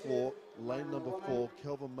look out for, lane number 4,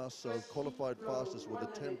 Kelvin Masso, qualified fastest with a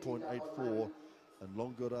 10.84, and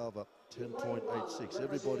Longorava 10.86.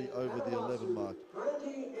 Everybody over the 11 mark.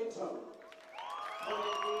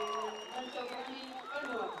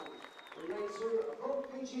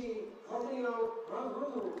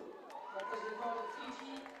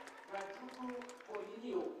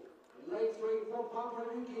 Lane 3 for Papua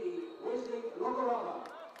New Guinea, Wesley Longorava.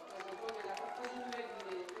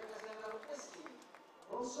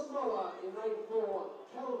 From Samoa in lane 4,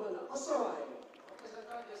 Kelvin Osoi.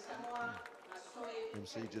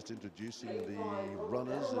 MC just introducing the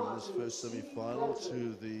runners in this first semi-final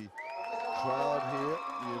to the crowd here,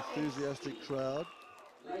 the enthusiastic crowd.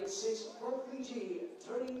 Lane 6 for Fiji,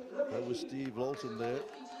 Tony That was Lamaki. Steve Lawton there.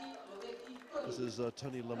 This is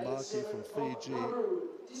Tony Lamaki from Fiji.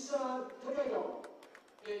 Disa Toledo.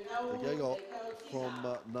 The Gaggle from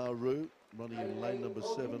Nauru, running in lane number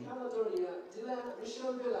 7.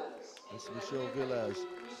 That's Michel Villas.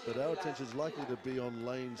 But our attention is likely to be on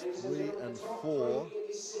lanes 3 and 4.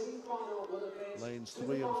 Lanes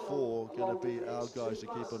 3 and 4 going to be our guys to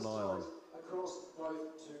keep an eye on.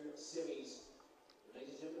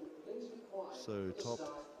 So top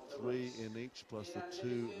 3 in each plus the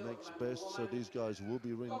 2 next best. So these guys will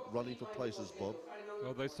be running for places, Bob.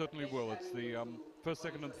 Well, they certainly will. It's the first,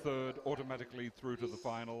 second and third automatically through to the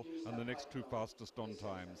final, and the next 2 fastest on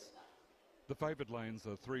times. The favoured lanes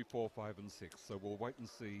are 3, 4, 5 and 6, so we'll wait and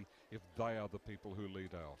see if they are the people who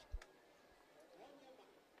lead out.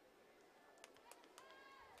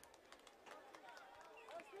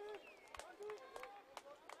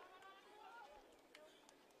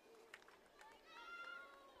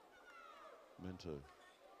 Mento,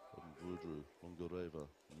 Rudru, Longoreva,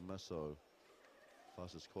 Masso,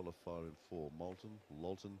 fastest qualifier in 4. Moulton,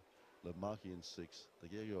 Lolton, Lemaki in 6. The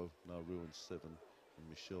Diego Nauru in 7. And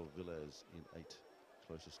Michel Villas in 8,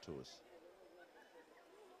 closest to us.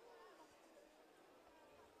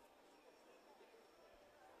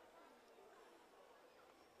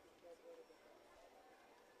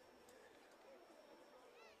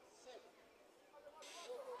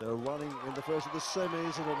 They're running in the first of the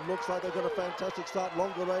semis, and it looks like they've got a fantastic start.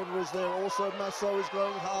 Longoreva is there also. Masso is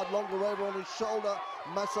going hard. Longoreva on his shoulder.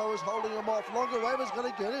 Masso is holding him off. Longoreva's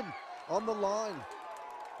going to get him on the line.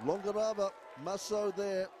 Longoreva, Masso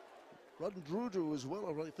there. Rudru as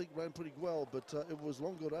well, I think, ran pretty well, but it was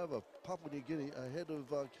Longoreva, Papua New Guinea, ahead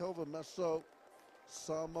of Kelvin Masso,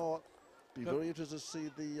 Samoa. Be very interested to see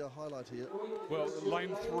the highlight here. Well,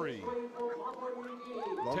 lane 3.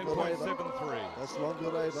 10.73. 10.73. That's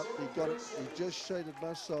Longoreva. He got it. He just shaded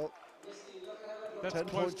Masso. That's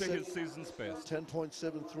close to his season's best.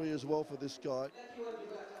 10.73 as well for this guy.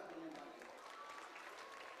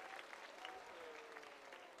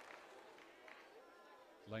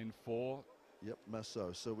 Lane 4. Yep,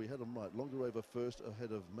 Masso. So we had him right. Longoreva first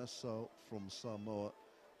ahead of Masso from Samoa.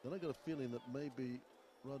 Then I got a feeling that maybe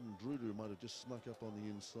Rudru might have just snuck up on the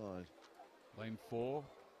inside. Lane 4.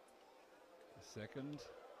 Second.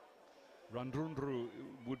 Randrundru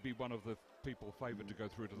would be one of the people favoured to go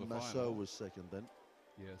through to the final. Masso was second then.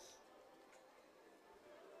 Yes.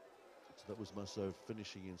 So that was Masso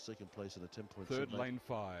finishing in second place in a 10.7. Third, lane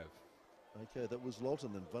 5. Okay, that was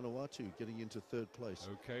Lolton and Vanuatu getting into third place.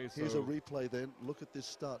 Okay, so here's a replay then. Look at this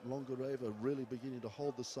start. Longoreva really beginning to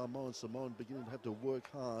hold the Samoan. Samoan beginning to have to work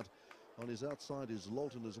hard. On his outside is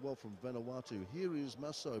Lolton as well from Vanuatu. Here is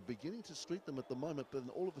Masso beginning to streak them at the moment, but then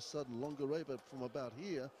all of a sudden Longoreva from about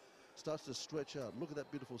here starts to stretch out. Look at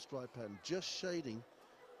that beautiful stripe pattern, just shading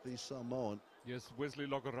the Samoan. Yes, Wesley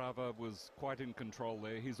Longoreva was quite in control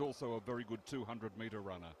there. He's also a very good 200-metre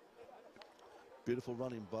runner. Beautiful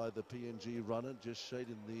running by the PNG runner, just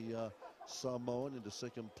shading the Samoan into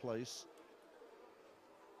second place.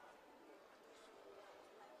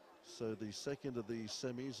 So the second of the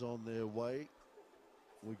semis on their way.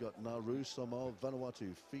 We got Nauru, Samoa,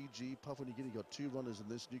 Vanuatu, Fiji, Papua New Guinea got 2 runners in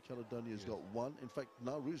this. New Caledonia's got 1. In fact,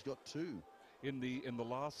 Nauru's got 2. In the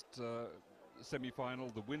last semi-final,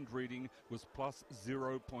 the wind reading was plus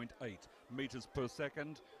 0.8 meters per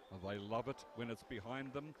second. They love it when it's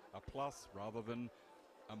behind them, a plus rather than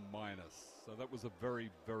a minus. So that was a very,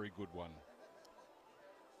 very good one.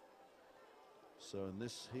 So in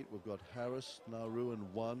this heat, we've got Harris, Nauru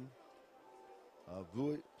in 1.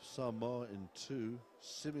 Vui, Samoa in 2.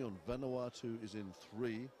 Simeon Vanuatu is in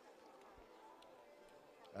 3.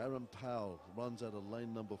 Aaron Powell runs out of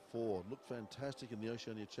lane number 4. Looked fantastic in the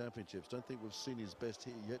Oceania Championships. Don't think we've seen his best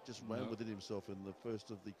here yet. Just ran with it himself in the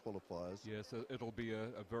first of the qualifiers. Yes, it'll be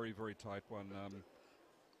a very, very tight one.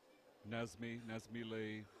 Nazmi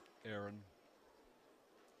Lee, Aaron.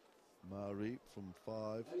 Marie from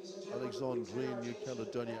 5. Alexandrine, New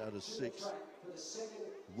Caledonia out of 6.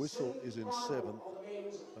 Whistle is in 7th.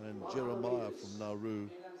 And Jeremiah from Nauru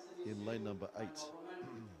in lane number 8.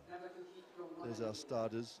 There's our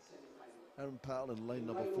starters. Aaron Powell in lane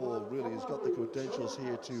number 4 really has got the credentials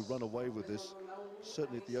here to run away with this.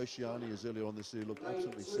 Certainly at the Oceanias earlier on this year looked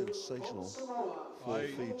absolutely sensational for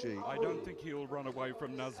Fiji. I don't think he'll run away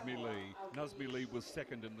from Nazmi Lee. Nazmi Lee was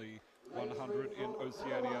second in the 100 in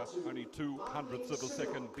Oceania, only 0.02 of a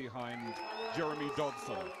second behind Jeremy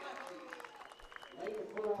Dodson.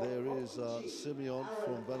 There is Simeon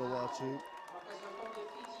from Vanuatu.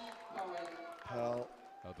 Powell.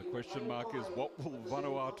 The question mark is, what will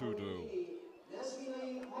Vanuatu do?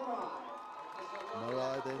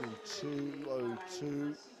 Marai then in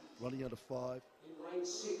 2:02, running out of 5. In lane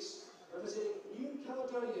 6, representing New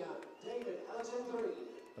Caledonia, David Alexandre.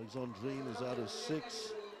 Alexandrine is out of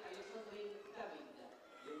 6.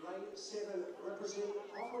 In lane 7, representing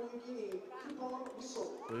Papua New Guinea, Kupon Whistle.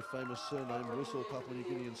 Very famous surname, Whistle, Papua New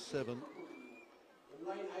Guinea in 7. In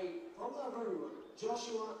lane 8, from Nauru,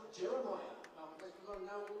 Joshua Jeremiah.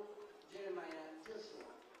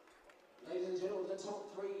 Ladies and gentlemen, the top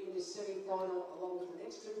 3 in this semi-final, along with the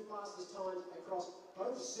next 2 fastest times across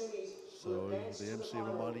both semis. So the MC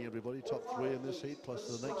reminding everybody, top 3 in this heat,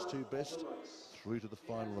 plus the next 2 best, through to the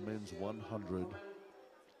final, the men's 100.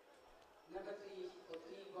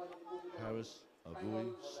 Harris,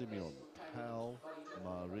 Avui, Simeon, Powell,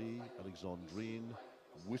 Marie, Alexandrine,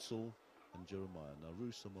 Whistle, and Jeremiah.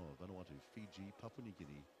 Nauru, Samoa, Vanuatu, Fiji, Papua New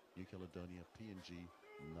Guinea, New Caledonia, PNG,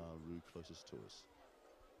 Nauru closest to us.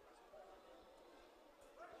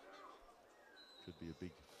 Could be a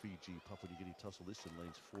big Fiji, Papua New Guinea tussle. This in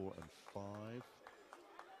lanes 4 and 5.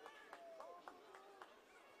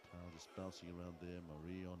 Powell just bouncing around there.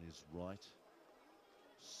 Marie on his right.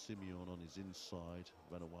 Simeon on his inside.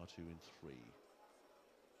 Vanuatu in 3.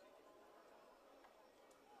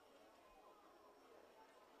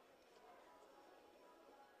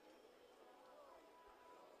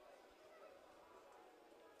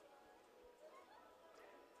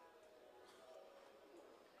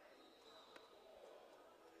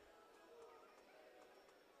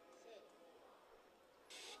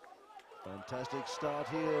 Fantastic start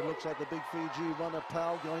here. Looks like the big Fiji runner,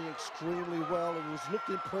 Powell, going extremely well. It was looked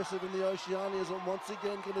impressive in the Oceanias, and once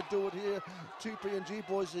again going to do it here. 2 PNG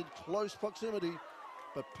boys in close proximity.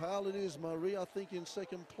 But Powell it is. Marie, I think, in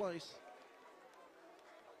second place.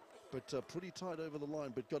 But pretty tight over the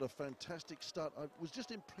line, but got a fantastic start. I was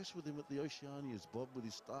just impressed with him at the Oceanias, Bob, with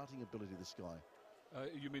his starting ability, this guy.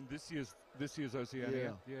 You mean this year's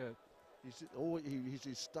Oceania? Yeah.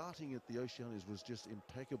 His starting at the Oceanias was just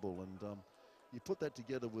impeccable, and you put that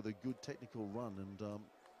together with a good technical run, and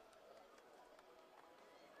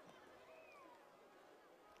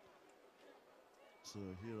so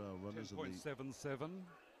here are runners in the 10.77.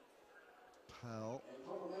 Powell. And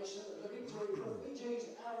confirmation of the victory from Fiji's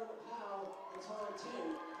Aaron Powell, the time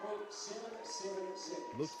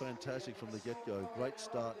 10.777. Looked fantastic from the get-go. Great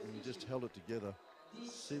start, and he just held it together.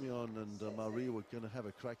 Simeon and Marie were going to have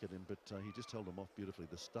a crack at him, but he just held them off beautifully.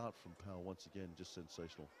 The start from Powell, once again, just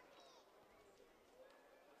sensational.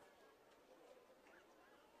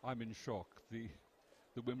 I'm in shock. The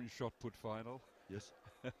women's shot put final. Yes.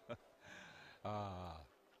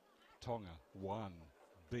 Tonga won,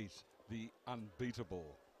 beat the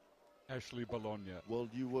unbeatable Ashley Bologna. Well,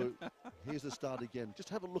 here's the start again. Just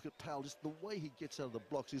have a look at Powell. Just the way he gets out of the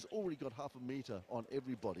blocks. He's already got half a metre on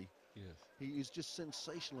everybody. Yes. He is just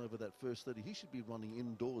sensational over that first 30. He should be running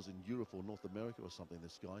indoors in Europe or North America or something,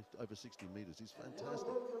 this guy. Over 60 metres. He's fantastic.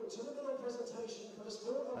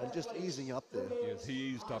 And just easing up there. Yes, he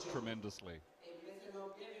eased up tremendously.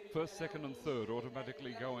 First, second and third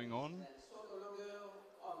automatically going on.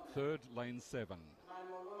 Third, lane 7.